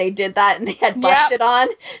TV, and they did that, and they had Busted on.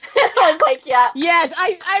 I was like, yeah. Yes,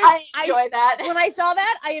 I enjoy that. When I saw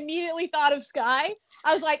that, I immediately thought of Sky.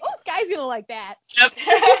 I was like, oh, Sky's gonna like that. Yep.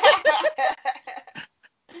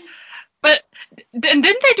 But didn't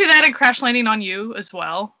they do that in Crash Landing on You as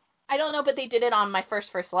well? I don't know, but they did it on My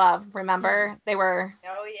First Love, remember? They were...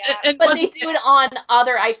 Oh, yeah. But they do it on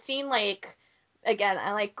other... I've seen, like... Again,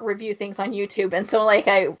 I, like, review things on YouTube, and so, like,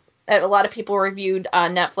 a lot of people reviewed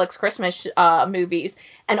Netflix Christmas movies,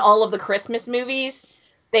 and all of the Christmas movies,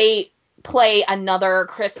 they play another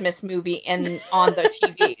Christmas movie on the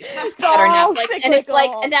TVs that are Netflix, and it's like,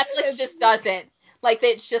 and Netflix just doesn't. Like,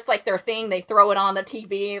 it's just, like, their thing. They throw it on the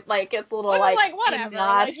TV. Like, it's a little, like whatever.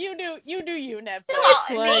 Like, you do you, Netflix. No,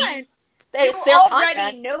 I mean, you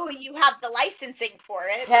already know you have the licensing for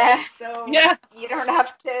it, right? So you don't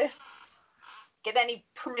have to get any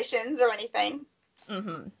permissions or anything.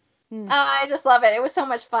 Mm-hmm. Hmm. I just love it. It was so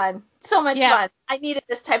much fun. So much Yeah. fun. I needed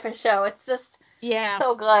this type of show. It's just Yeah.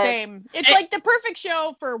 so good. Same. It's like the perfect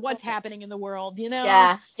show for what's happening in the world, you know?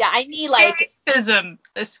 Yeah. Yeah, I need like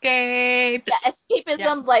Escape.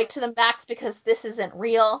 escapism like to the max because this isn't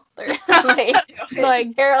real. They're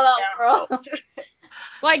like parallel world.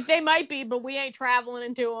 Like they might be, but we ain't traveling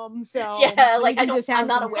into them, so Yeah, we like can just have I'm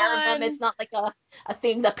not some aware of them. fun. It's not like a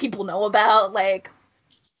thing that people know about. Like,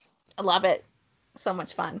 I love it. So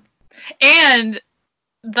much fun. And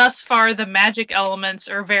thus far, the magic elements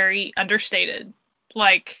are very understated.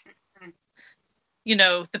 Like, you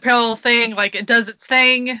know, the parallel thing, like, it does its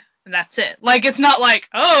thing, and that's it. Like, it's not like,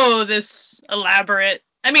 oh, this elaborate.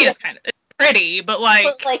 I mean, it's kind of pretty, but like.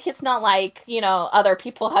 But, like, it's not like, you know, other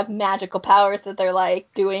people have magical powers that they're,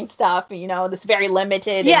 like, doing stuff, you know, that's very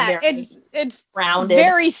limited Yeah, and very it's rounded.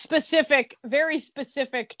 very specific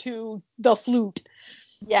to the flute.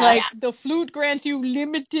 Yeah. Like, the flute grants you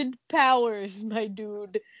limited powers, my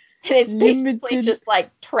dude. And it's basically just,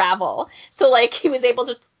 like, travel. So, like, he was able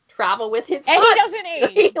to travel with his And body. he doesn't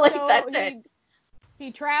age. Like, so that's it.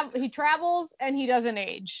 He travels and he doesn't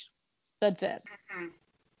age. That's it. Mm-hmm.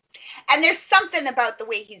 And there's something about the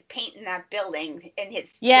way he's painting that building in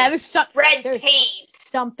his there's red paint.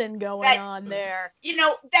 Something going on there. You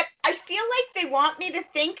know, that I feel like they want me to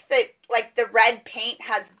think that, like, the red paint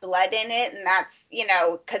has blood in it, and that's, you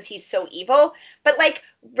know, because he's so evil. But, like,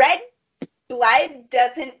 red blood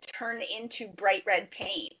doesn't turn into bright red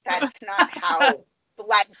paint. That's not how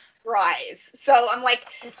blood dries. So I'm like,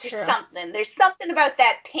 there's something about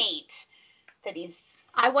that paint that he's.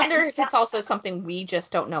 I wonder if it's also something we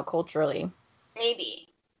just don't know culturally. Maybe.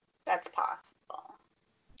 That's possible.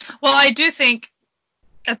 Well, I do think,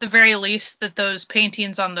 at the very least, that those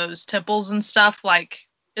paintings on those temples and stuff, like,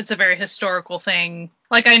 it's a very historical thing.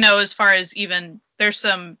 Like, I know as far as even, there's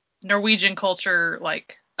some Norwegian culture,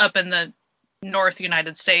 like, up in the North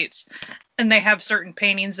United States, and they have certain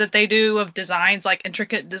paintings that they do of designs, like,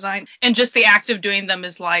 intricate design, and just the act of doing them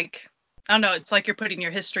is like, I don't know, it's like you're putting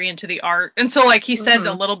your history into the art. And so, like, he said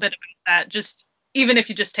a little bit about that, just, even if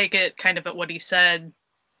you just take it kind of at what he said,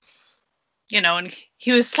 you know, and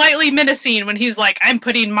he was slightly menacing when he's like, I'm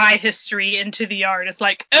putting my history into the art. It's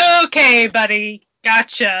like, okay, buddy,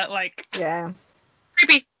 gotcha. Like, yeah,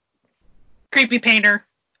 creepy painter.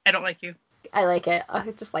 I don't like you. I like it.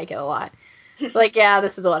 I just like it a lot. It's like, yeah,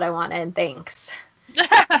 this is what I wanted. Thanks.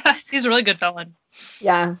 He's a really good villain.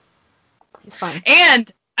 Yeah, he's fun.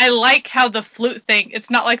 And I like how the flute thing, it's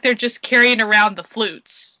not like they're just carrying around the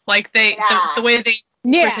flutes. Like, the way they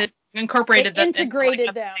incorporated them.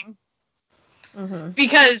 Integrated them. Mm-hmm.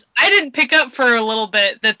 Because I didn't pick up for a little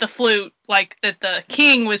bit that the flute, like, that the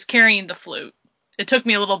king was carrying the flute. It took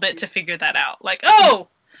me a little bit to figure that out. Like, oh,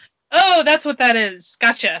 that's what that is.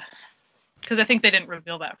 Gotcha. Because I think they didn't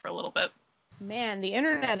reveal that for a little bit. Man, the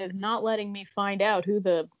internet is not letting me find out who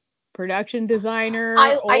the production designer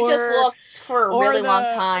I just looked for a really long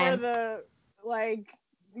time. Or the, like,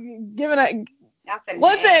 giving a... Nothing.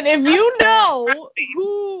 Listen, if you know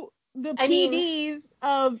who the PDs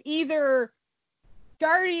of either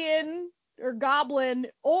Guardian or Goblin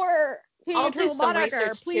or I'll do Eternal some Monarch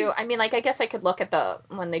research please... too. I mean, like, I guess I could look at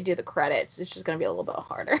when they do the credits. It's just gonna be a little bit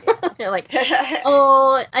harder. You're like,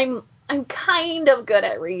 oh, I'm kind of good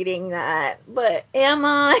at reading that, but am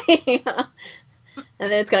I?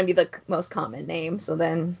 And then it's gonna be the most common name, so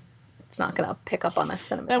then it's not gonna pick up on a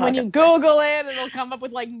cinematographer. Then when you Google it, it'll come up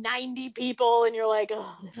with like 90 people, and you're like,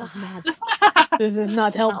 oh, this is nuts. This is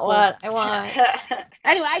not helpful. Not what I want.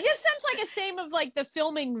 Anyway, I just sense like a same of like the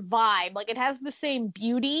filming vibe. Like it has the same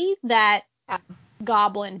beauty that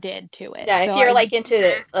Goblin did to it. Yeah, so if you're like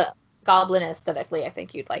into Goblin aesthetically, I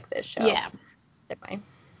think you'd like this show. Yeah. Anyway.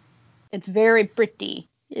 It's very pretty.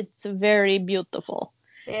 It's very beautiful.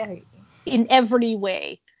 Very. In every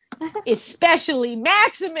way. Especially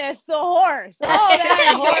Maximus the horse. Oh,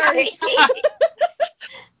 that horse.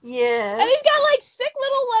 Yeah. And he's got like sick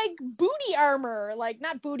little like booty armor. Like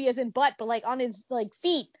not booty as in butt, but like on his like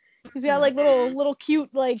feet. He's got like little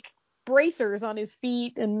cute like bracers on his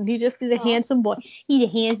feet, and he just is a handsome boy. He's a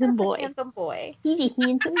handsome boy. Handsome boy. He's a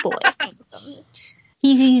handsome boy.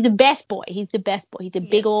 He's the best boy. He's the best boy. He's a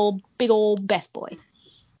big old best boy.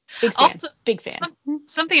 Big fan. Also, big fan.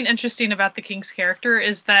 Something interesting about the king's character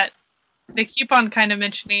is that they keep on kind of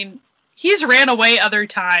mentioning he's ran away other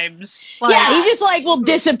times. Like, yeah, he just like will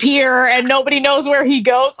disappear and nobody knows where he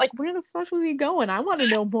goes. Like, where the fuck was he going? I want to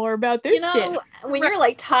know more about this shit. When you're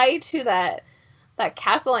like tied to that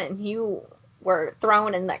castle and you were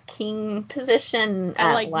thrown in that king position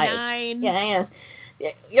at like 9. Yeah.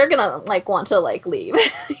 You're gonna like want to like leave.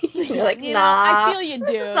 You're like, You nah, know, I feel you, dude.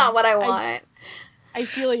 this is not what I want. I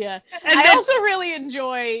feel you. And I then- also really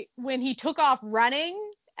enjoy when he took off running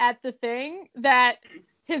at the thing that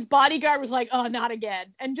his bodyguard was like, oh, not again.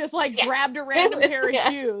 And just like grabbed a random pair of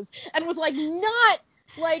shoes and was like not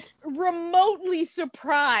like remotely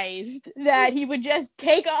surprised that he would just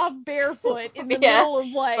take off barefoot in the middle of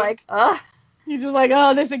like he's just like,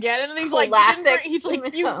 oh, this again. And then he's classic. like, he's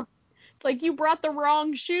like, you brought the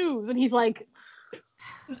wrong shoes. And he's like,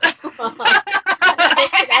 I can't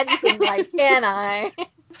make anything right, can I?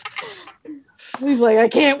 he's like, I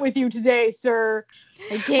can't with you today, sir.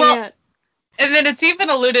 I can't. Well, and then it's even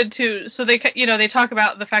alluded to, so they talk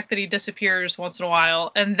about the fact that he disappears once in a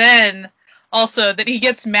while, and then also that he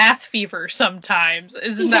gets math fever sometimes.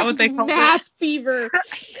 Isn't that what they call it? Math fever.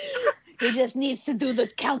 He just needs to do the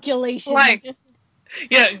calculations. Like,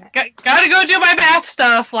 gotta go do my math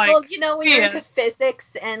stuff. Like, well, when you're into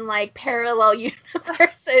physics and like parallel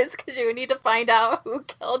universes, because you need to find out who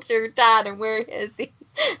killed your dad and where is he.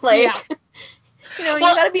 Like, you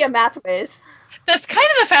gotta be a math whiz. That's kind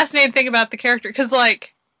of the fascinating thing about the character, because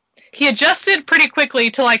like he adjusted pretty quickly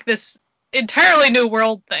to like this entirely new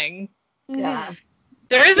world thing. Yeah.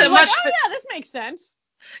 There isn't He's much. Like, oh yeah, this makes sense.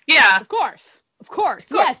 Yeah. Of course.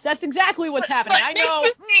 Yes, that's exactly what's happening. I know.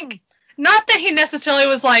 Not that he necessarily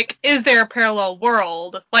was like, is there a parallel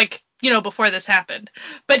world? Like, before this happened.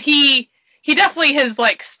 But he definitely has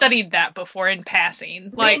like studied that before in passing.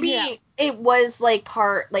 Like, maybe it was like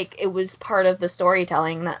part of the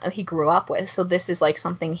storytelling that he grew up with. So this is like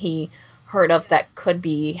something he heard of that could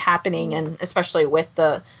be happening, and especially with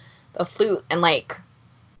the flute and like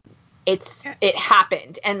it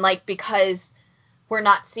happened, and like because we're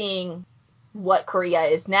not seeing what Korea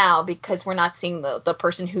is now, because we're not seeing the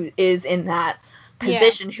person who is in that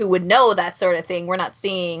position who would know that sort of thing. We're not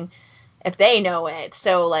seeing if they know it.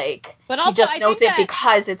 So like, but also, he just knows it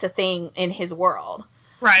because it's a thing in his world.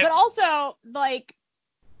 Right. But also, like,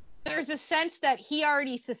 there's a sense that he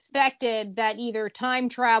already suspected that either time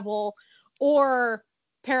travel or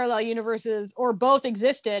parallel universes or both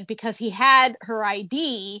existed, because he had her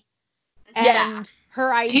ID and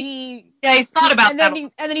her ID. He's thought about that.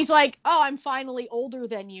 And then he's like, oh, I'm finally older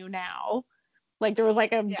than you now. Like, there was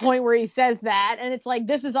like a point where he says that, and it's like,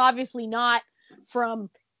 this is obviously not from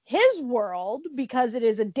his world, because it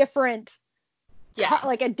is a different,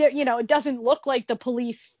 it doesn't look like the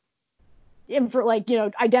police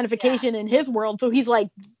identification in his world. So he's like,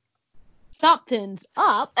 something's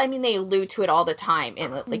up. I mean, they allude to it all the time,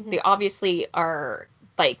 and like they obviously are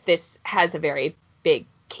like, this has a very big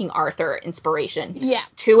King Arthur inspiration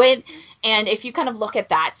to it. And if you kind of look at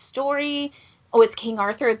that story with King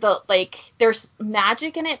Arthur, there's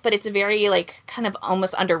magic in it, but it's a very like kind of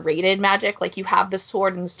almost underrated magic. Like, you have the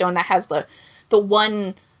sword and the stone that has the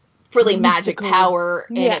one really magic power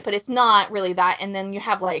in it, but it's not really that. And then you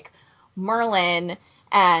have like Merlin,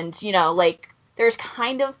 and like there's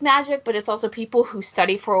kind of magic, but it's also people who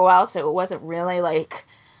study for a while, so it wasn't really like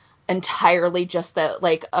entirely just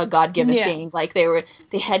a God-given thing. Like, they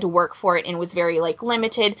had to work for it, and it was very like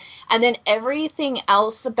limited. And then everything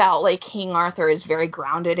else about like King Arthur is very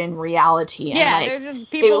grounded in reality. And there's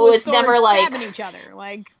just people it was never like stabbing each other.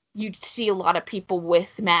 Like, you'd see a lot of people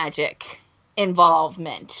with magic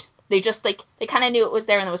involvement. They just like, they kind of knew it was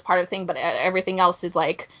there and it was part of the thing, but everything else is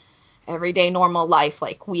like everyday normal life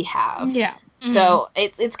like we have. Yeah. So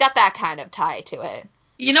it's got that kind of tie to it.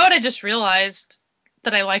 You know what I just realized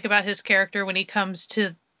that I like about his character when he comes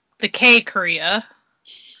to the K Korea?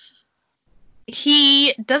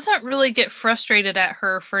 He doesn't really get frustrated at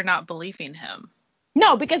her for not believing him.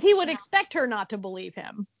 No, because he would expect her not to believe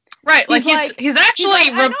him. Right, he's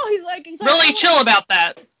actually really chill about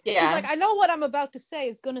that. Yeah. He's like, I know what I'm about to say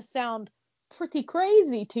is going to sound pretty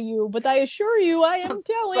crazy to you, but I assure you I am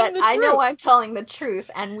telling the truth. But I know I'm telling the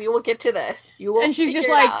truth, and we will get to this. You will. And she's just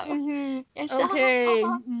like, okay.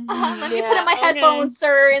 Let me put in my headphones,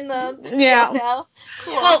 sir, in the cell.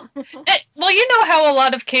 Cool. Well, you know how a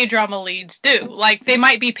lot of K-drama leads do. Like, they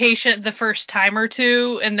might be patient the first time or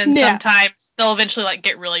two, and then sometimes they'll eventually like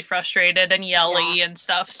get really frustrated and yelly and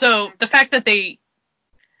stuff. So the fact that they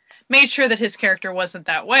made sure that his character wasn't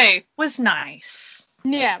that way was nice.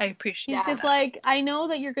 Yeah. I appreciate He's just like, I know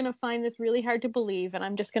that you're going to find this really hard to believe, and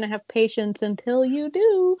I'm just going to have patience until you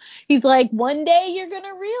do. He's like, one day you're going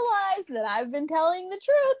to realize that I've been telling the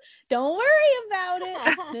truth. Don't worry about it.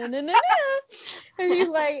 No. And he's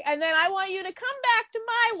like, and then I want you to come back to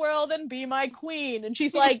my world and be my queen. And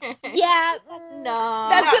she's like, yeah, no.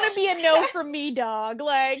 That's going to be a no for me, dog.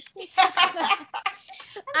 Like,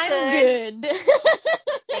 I'm good.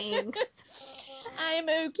 Thanks. I'm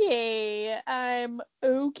okay.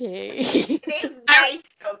 It is nice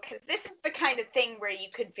though, because where you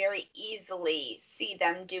could very easily see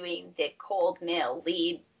them doing the cold male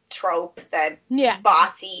lead trope, the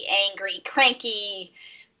bossy, angry, cranky,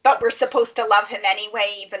 but we're supposed to love him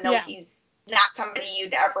anyway, even though he's not somebody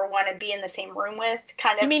you'd ever want to be in the same room with,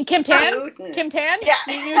 kind of. You mean Kim Tan? And, Kim Tan? Yeah.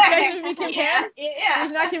 You expect him to be Kim Tan? Yeah.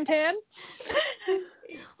 He's not Kim Tan?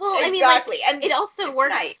 Well, exactly. I mean, like, and it also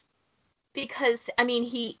works nice. because, I mean,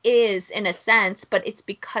 he is in a sense, but it's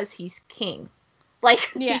because he's king.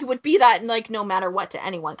 Like, he would be that, like, no matter what to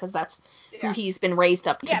anyone, because that's who he's been raised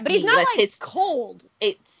up to be. Yeah, but he's not, that's like, cold.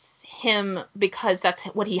 It's him because that's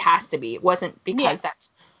what he has to be. It wasn't because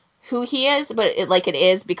that's who he is, but it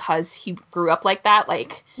is because he grew up like that.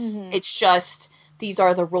 Like, it's just, these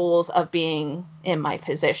are the rules of being in my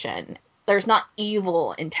position. There's not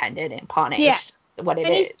evil intended upon it. Yeah. It's what it is.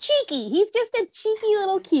 And he's cheeky. He's just a cheeky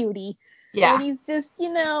little cutie. Yeah. And he's just,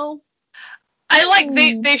 I like,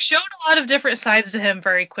 they showed a lot of different sides to him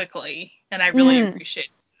very quickly, and I really appreciate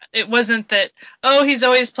that. It wasn't that, oh, he's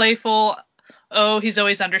always playful, oh, he's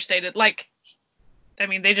always understated. Like, I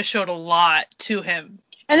mean, they just showed a lot to him.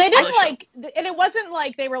 And they didn't and it wasn't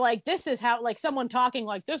like they were like, this is how, like, someone talking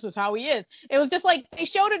like, this is how he is. It was just like, they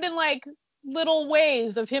showed it in, like, little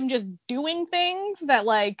ways of him just doing things that,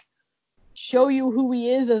 like, show you who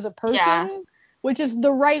he is as a person, which is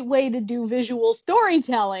the right way to do visual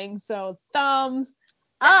storytelling. So, thumbs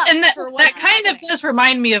up. And that kind of does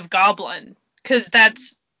remind me of Goblin, because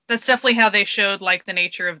that's definitely how they showed, like, the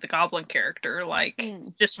nature of the Goblin character, like,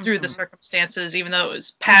 just through the circumstances, even though it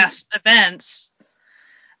was past events.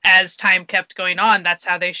 As time kept going on, that's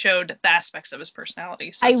how they showed the aspects of his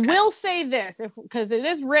personality. So I will say this, because it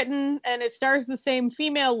is written and it stars the same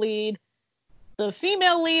female lead. The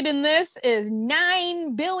female lead in this is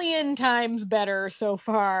 9 billion times better so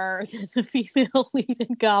far than the female lead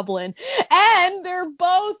in Goblin. And they're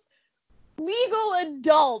both legal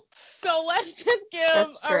adults. So let's just give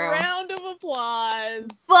a round of applause.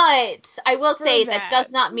 But I will say that does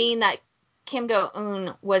not mean that Kim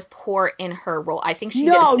Go-eun was poor in her role. I think she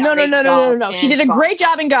did a great job. No. She did a great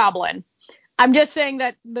job in Goblin. I'm just saying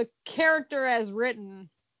that the character as written,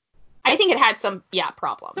 I think it had some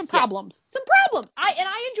problems. Some problems.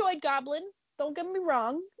 I enjoyed Goblin. Don't get me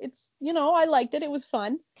wrong. It's, I liked it. It was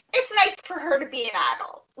fun. It's nice for her to be an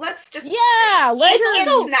adult. Let's just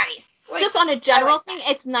it's nice. Like, just on a general thing,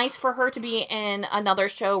 it's nice for her to be in another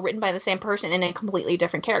show written by the same person in a completely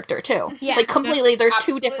different character too. Yeah. Like completely, there's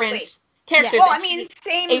two different characters. Well, I mean,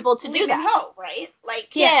 same able to Lee do that. Min-ho, right? Like,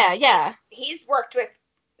 he's worked with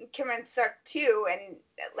Kim In-suk too,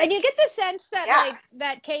 and you get the sense that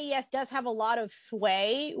that KES does have a lot of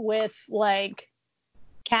sway with like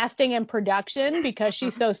casting and production because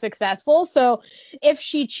she's so successful. So if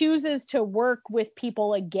she chooses to work with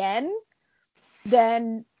people again,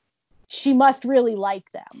 then she must really like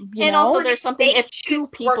them. You know? Also, there's something if two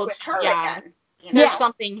people with her again. There's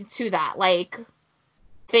something to that. Like,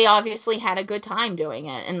 they obviously had a good time doing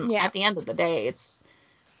it, and at the end of the day, it's.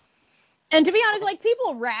 And to be honest, like,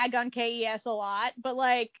 people rag on KES a lot, but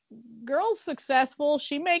like, girl's successful.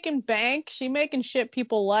 She making bank. She making shit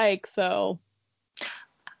people like. So.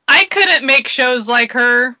 I couldn't make shows like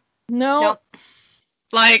her. Nope.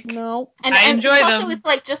 Like, no. And I enjoy it's them. Also, it's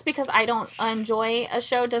like, just because I don't enjoy a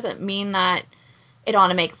show doesn't mean that it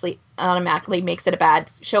automatically makes it a bad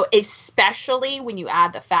show, especially when you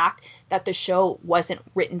add the fact that the show wasn't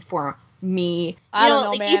written for me. I don't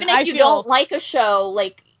know, man. Even if you don't like a show,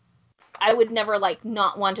 like, I would never, like,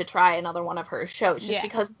 not want to try another one of her shows just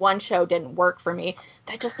because one show didn't work for me.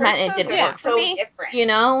 That just meant it didn't work for me. Different. You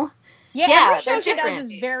know? Yeah, every show she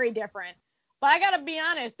does is very different. But I gotta be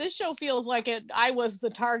honest, this show feels like I was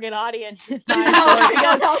the target audience. No,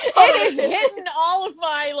 it is hitting all of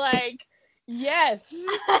my, like, yes.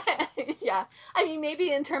 Yeah. I mean,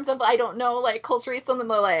 maybe in terms of, I don't know, like, culturism and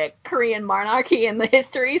the, like, Korean monarchy and the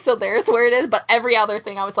history, so there's where it is. But every other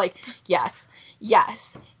thing, I was like, yes.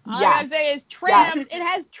 All I gotta say is trams. Yes. It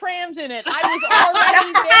has trams in it. I was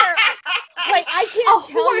already there. Like, I can't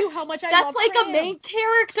tell you how much I love trams. That's like a main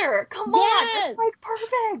character. Come on. It's like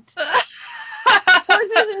perfect.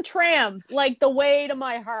 Horses and trams, like the way to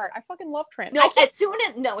my heart. I fucking love trams. No, as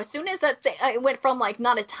soon as that I went from, like,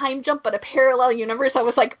 not a time jump but a parallel universe, I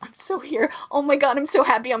was like, I'm so here. Oh my god, I'm so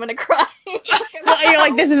happy. I'm gonna cry. You're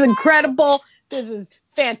like, this is incredible. This is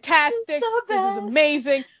fantastic. This is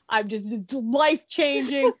amazing. It's life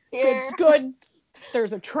changing. It's good.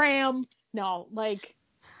 There's a tram. No, like,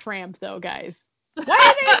 trams though, guys. Why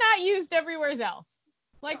are they not used everywhere else?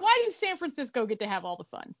 Like, why does San Francisco get to have all the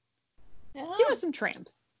fun? Yeah. Give us some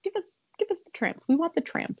trams. Give us the trams. We want the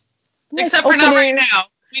trams. Except for not right now.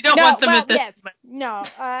 We don't want them at this moment. No,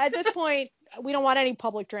 at this point, we don't want any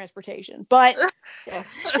public transportation. But Yeah.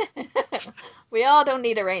 We all don't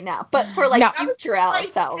need it right now. But for like No. future Like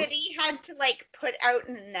ourselves. City had to like put out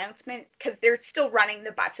an announcement because they're still running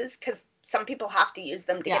the buses because some people have to use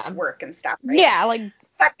them to get to work and stuff. Right? yeah, like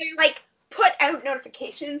But they like put out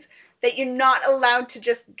notifications that you're not allowed to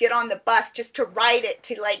just get on the bus just to ride it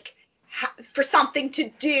to like for something to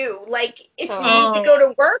do. Like if you need to go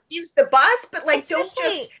to work, use the bus, but like don't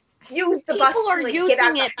just use the bus People are to like using get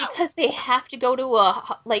out of the it house. because they have to go to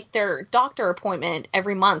a like their doctor appointment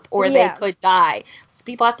every month, or Yeah. they could die. So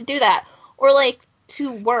people have to do that, or like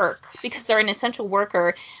to work because they're an essential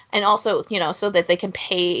worker, and also so that they can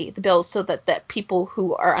pay the bills, so that people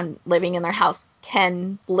who are living in their house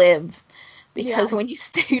can live. Because when you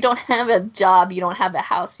don't have a job, you don't have a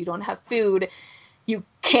house, you don't have food, you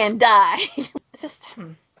can die. It's just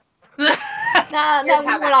now we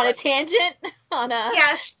went on a tangent.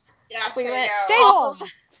 Yes, we there went you go. stay home.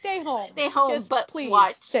 Stay home. Stay home, Just but please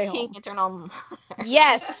watch stay King home. Eternal.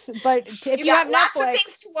 Yes, but if you have got lots Netflix, of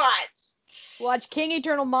things to watch. watch King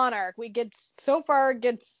Eternal Monarch. We get so far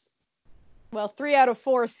gets 3 out of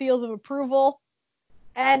 4 seals of approval,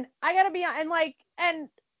 and I gotta be and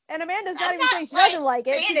Amanda's not even saying she doesn't like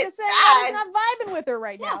it. She's just saying that it's not vibing with her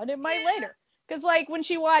right now, and it might later. Because like when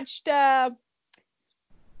she watched Legend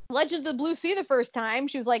of the Blue Sea the first time,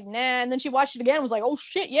 she was like, nah, and then she watched it again and was like, oh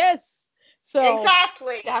shit, yes. So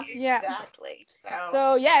Exactly. Yeah. Exactly.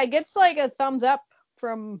 So yeah, it gets like a thumbs up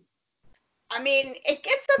from. I mean, it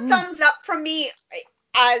gets a thumbs up from me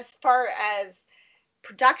as far as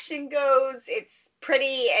production goes. It's pretty.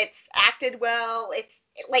 It's acted well.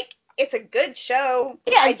 It's a good show.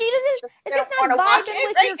 Yeah, it's just not vibing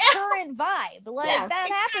with your current vibe. Like that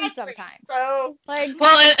happens sometimes. So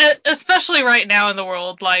well, especially right now in the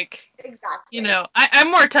world, like exactly.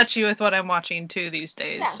 I'm more touchy with what I'm watching too these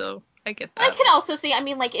days. Yeah. So I get that. I can also see, I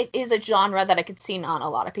mean, like it is a genre that I could see not a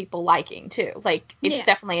lot of people liking too. Like it's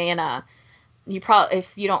definitely in a. You probably,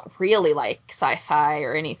 if you don't really like sci-fi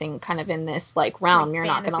or anything kind of in this like realm, like you're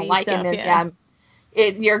not gonna fantasy like stuff,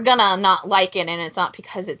 it. You're gonna not like it, and it's not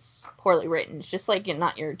because it's poorly written. It's just like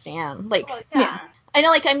not your jam. Like I know,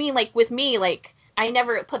 like I mean, like with me, like I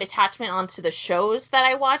never put attachment onto the shows that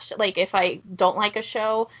I watch. Like if I don't like a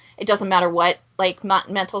show, it doesn't matter what like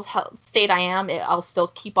mental health state I am, I'll still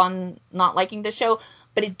keep on not liking the show.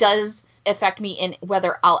 But it does affect me in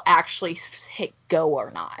whether I'll actually hit go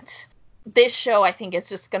or not. This show, I think, is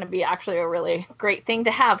just going to be actually a really great thing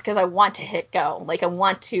to have because I want to hit go. Like, I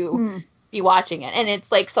want to be watching it. And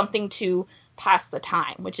it's, like, something to pass the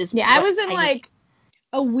time, which is I was in, like,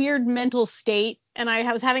 a weird mental state, and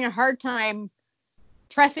I was having a hard time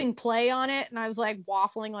pressing play on it, and I was, like,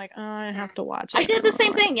 waffling, like, oh, I have to watch it. I did the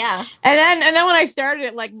same thing, yeah. And then when I started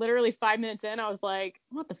it, like, literally 5 minutes in, I was like,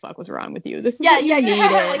 what the fuck was wrong with you? This is what you needed.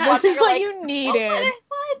 Like, this is what you needed.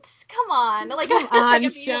 What? Come on. Like, Come I on,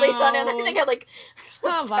 immediately done it. I think I, like,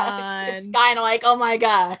 come on. Sky, and I'm like, oh my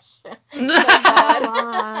gosh. Come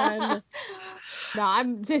on. No,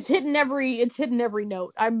 I'm just hitting every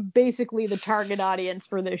note. I'm basically the target audience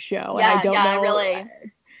for this show, and I don't know. Really.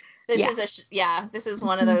 This is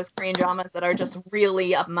one of those Korean dramas that are just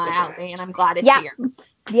really up my alley, and I'm glad it's here.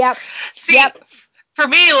 Yep. See, for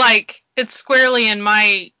me, like, it's squarely in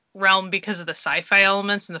my realm because of the sci-fi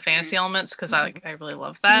elements and the fantasy elements, because I really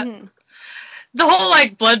love that. Mm-hmm. The whole,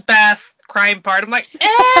 like, bloodbath crime part, I'm like,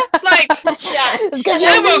 like,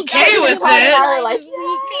 I'm okay with it. Like,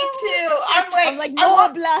 me too. I'm like, no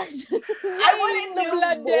blood. I want to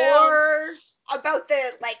know more about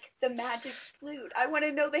the magic flute. I want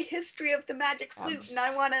to know the history of the magic flute, and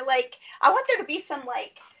I want there to be some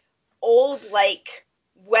like old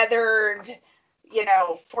weathered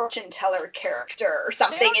fortune teller character or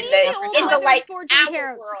something in the like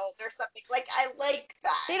our world or something. Like I like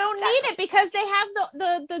that. They don't need it because they have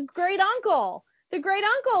the great uncle. The great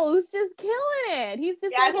uncle who's just killing it. He's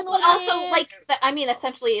just but also like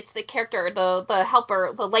essentially it's the character, the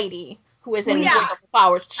helper, the lady who is in Wonderful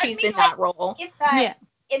Flowers. She's in that role.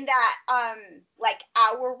 In that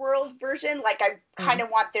our world version, like I kind of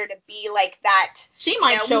want there to be like that. She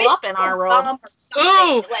might show up in our world.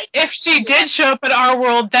 Ooh, if she did show up in our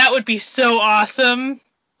world, that would be so awesome.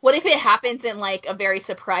 What if it happens in like a very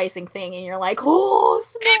surprising thing and you're like, oh,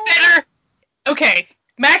 better. Okay,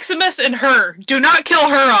 Maximus and her. Do not kill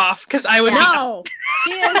her off, because I would No.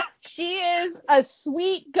 She is a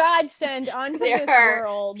sweet godsend onto this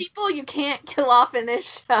world. People you can't kill off in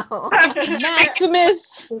this show.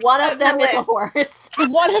 Maximus. One of them is a horse.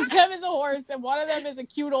 One of them is a horse, and one of them is a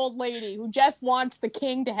cute old lady who just wants the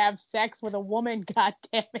king to have sex with a woman. God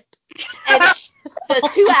damn it! And the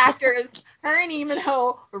two actors her and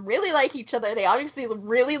Iminho really like each other. They obviously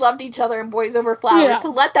really loved each other in Boys Over Flowers. Yeah.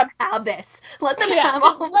 So let them have this. Let them have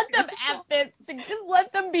just all. let them have it. Just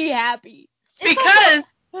let them be happy. Because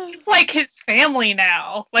it's like his family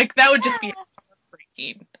now. Like, that would just be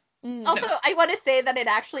heartbreaking. Also, I want to say that it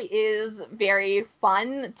actually is very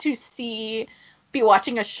fun to be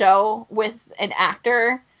watching a show with an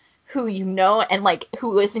actor who you know and like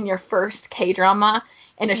who is in your first K-drama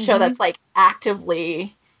in a show that's like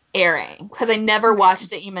actively airing. Because I never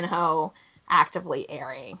watched Lee Min-ho actively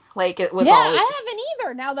airing. Like it was always I haven't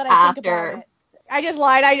either. Now that I think about it, I just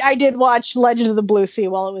lied. I did watch Legend of the Blue Sea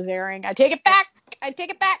while it was airing. I take it back.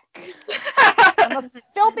 I'm a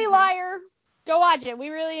filthy liar. Go watch it. We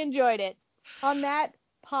really enjoyed it. On that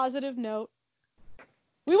positive note,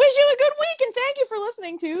 we wish you a good week and thank you for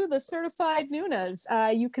listening to the Certified Nunas.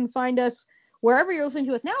 You can find us wherever you're listening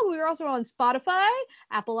to us now. We're also on Spotify,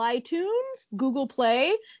 Apple iTunes, Google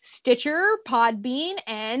Play, Stitcher, Podbean,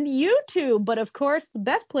 and YouTube. But of course, the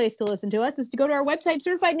best place to listen to us is to go to our website,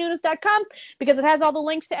 certifiednunas.com, because it has all the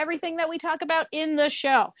links to everything that we talk about in the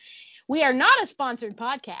show. We are not a sponsored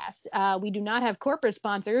podcast. We do not have corporate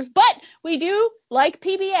sponsors, but we do, like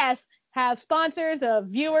PBS, have sponsors of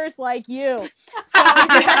viewers like you. So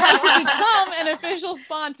if you'd like to become an official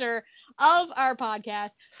sponsor of our podcast,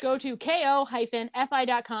 go to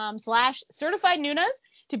ko-fi.com/certifiednunas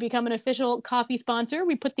to become an official coffee sponsor.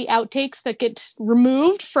 We put the outtakes that get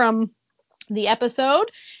removed from the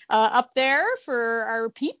episode up there for our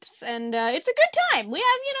peeps, and it's a good time. We got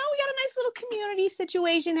a nice little community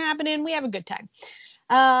situation happening. We have a good time.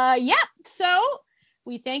 So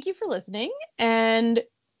we thank you for listening, and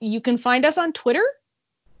you can find us on Twitter,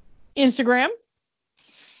 Instagram,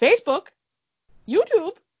 Facebook,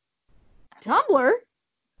 YouTube, Tumblr.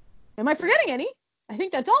 Am I forgetting any? I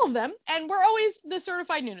think that's all of them. And we're always the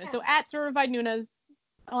Certified Nunas. So at Certified Nunas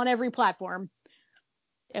on every platform.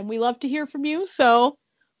 And we love to hear from you. So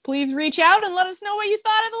please reach out and let us know what you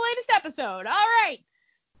thought of the latest episode. All right.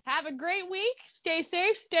 Have a great week. Stay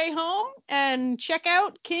safe. Stay home. And check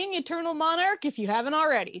out King Eternal Monarch if you haven't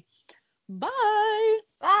already. Bye.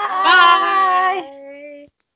 Bye. Bye.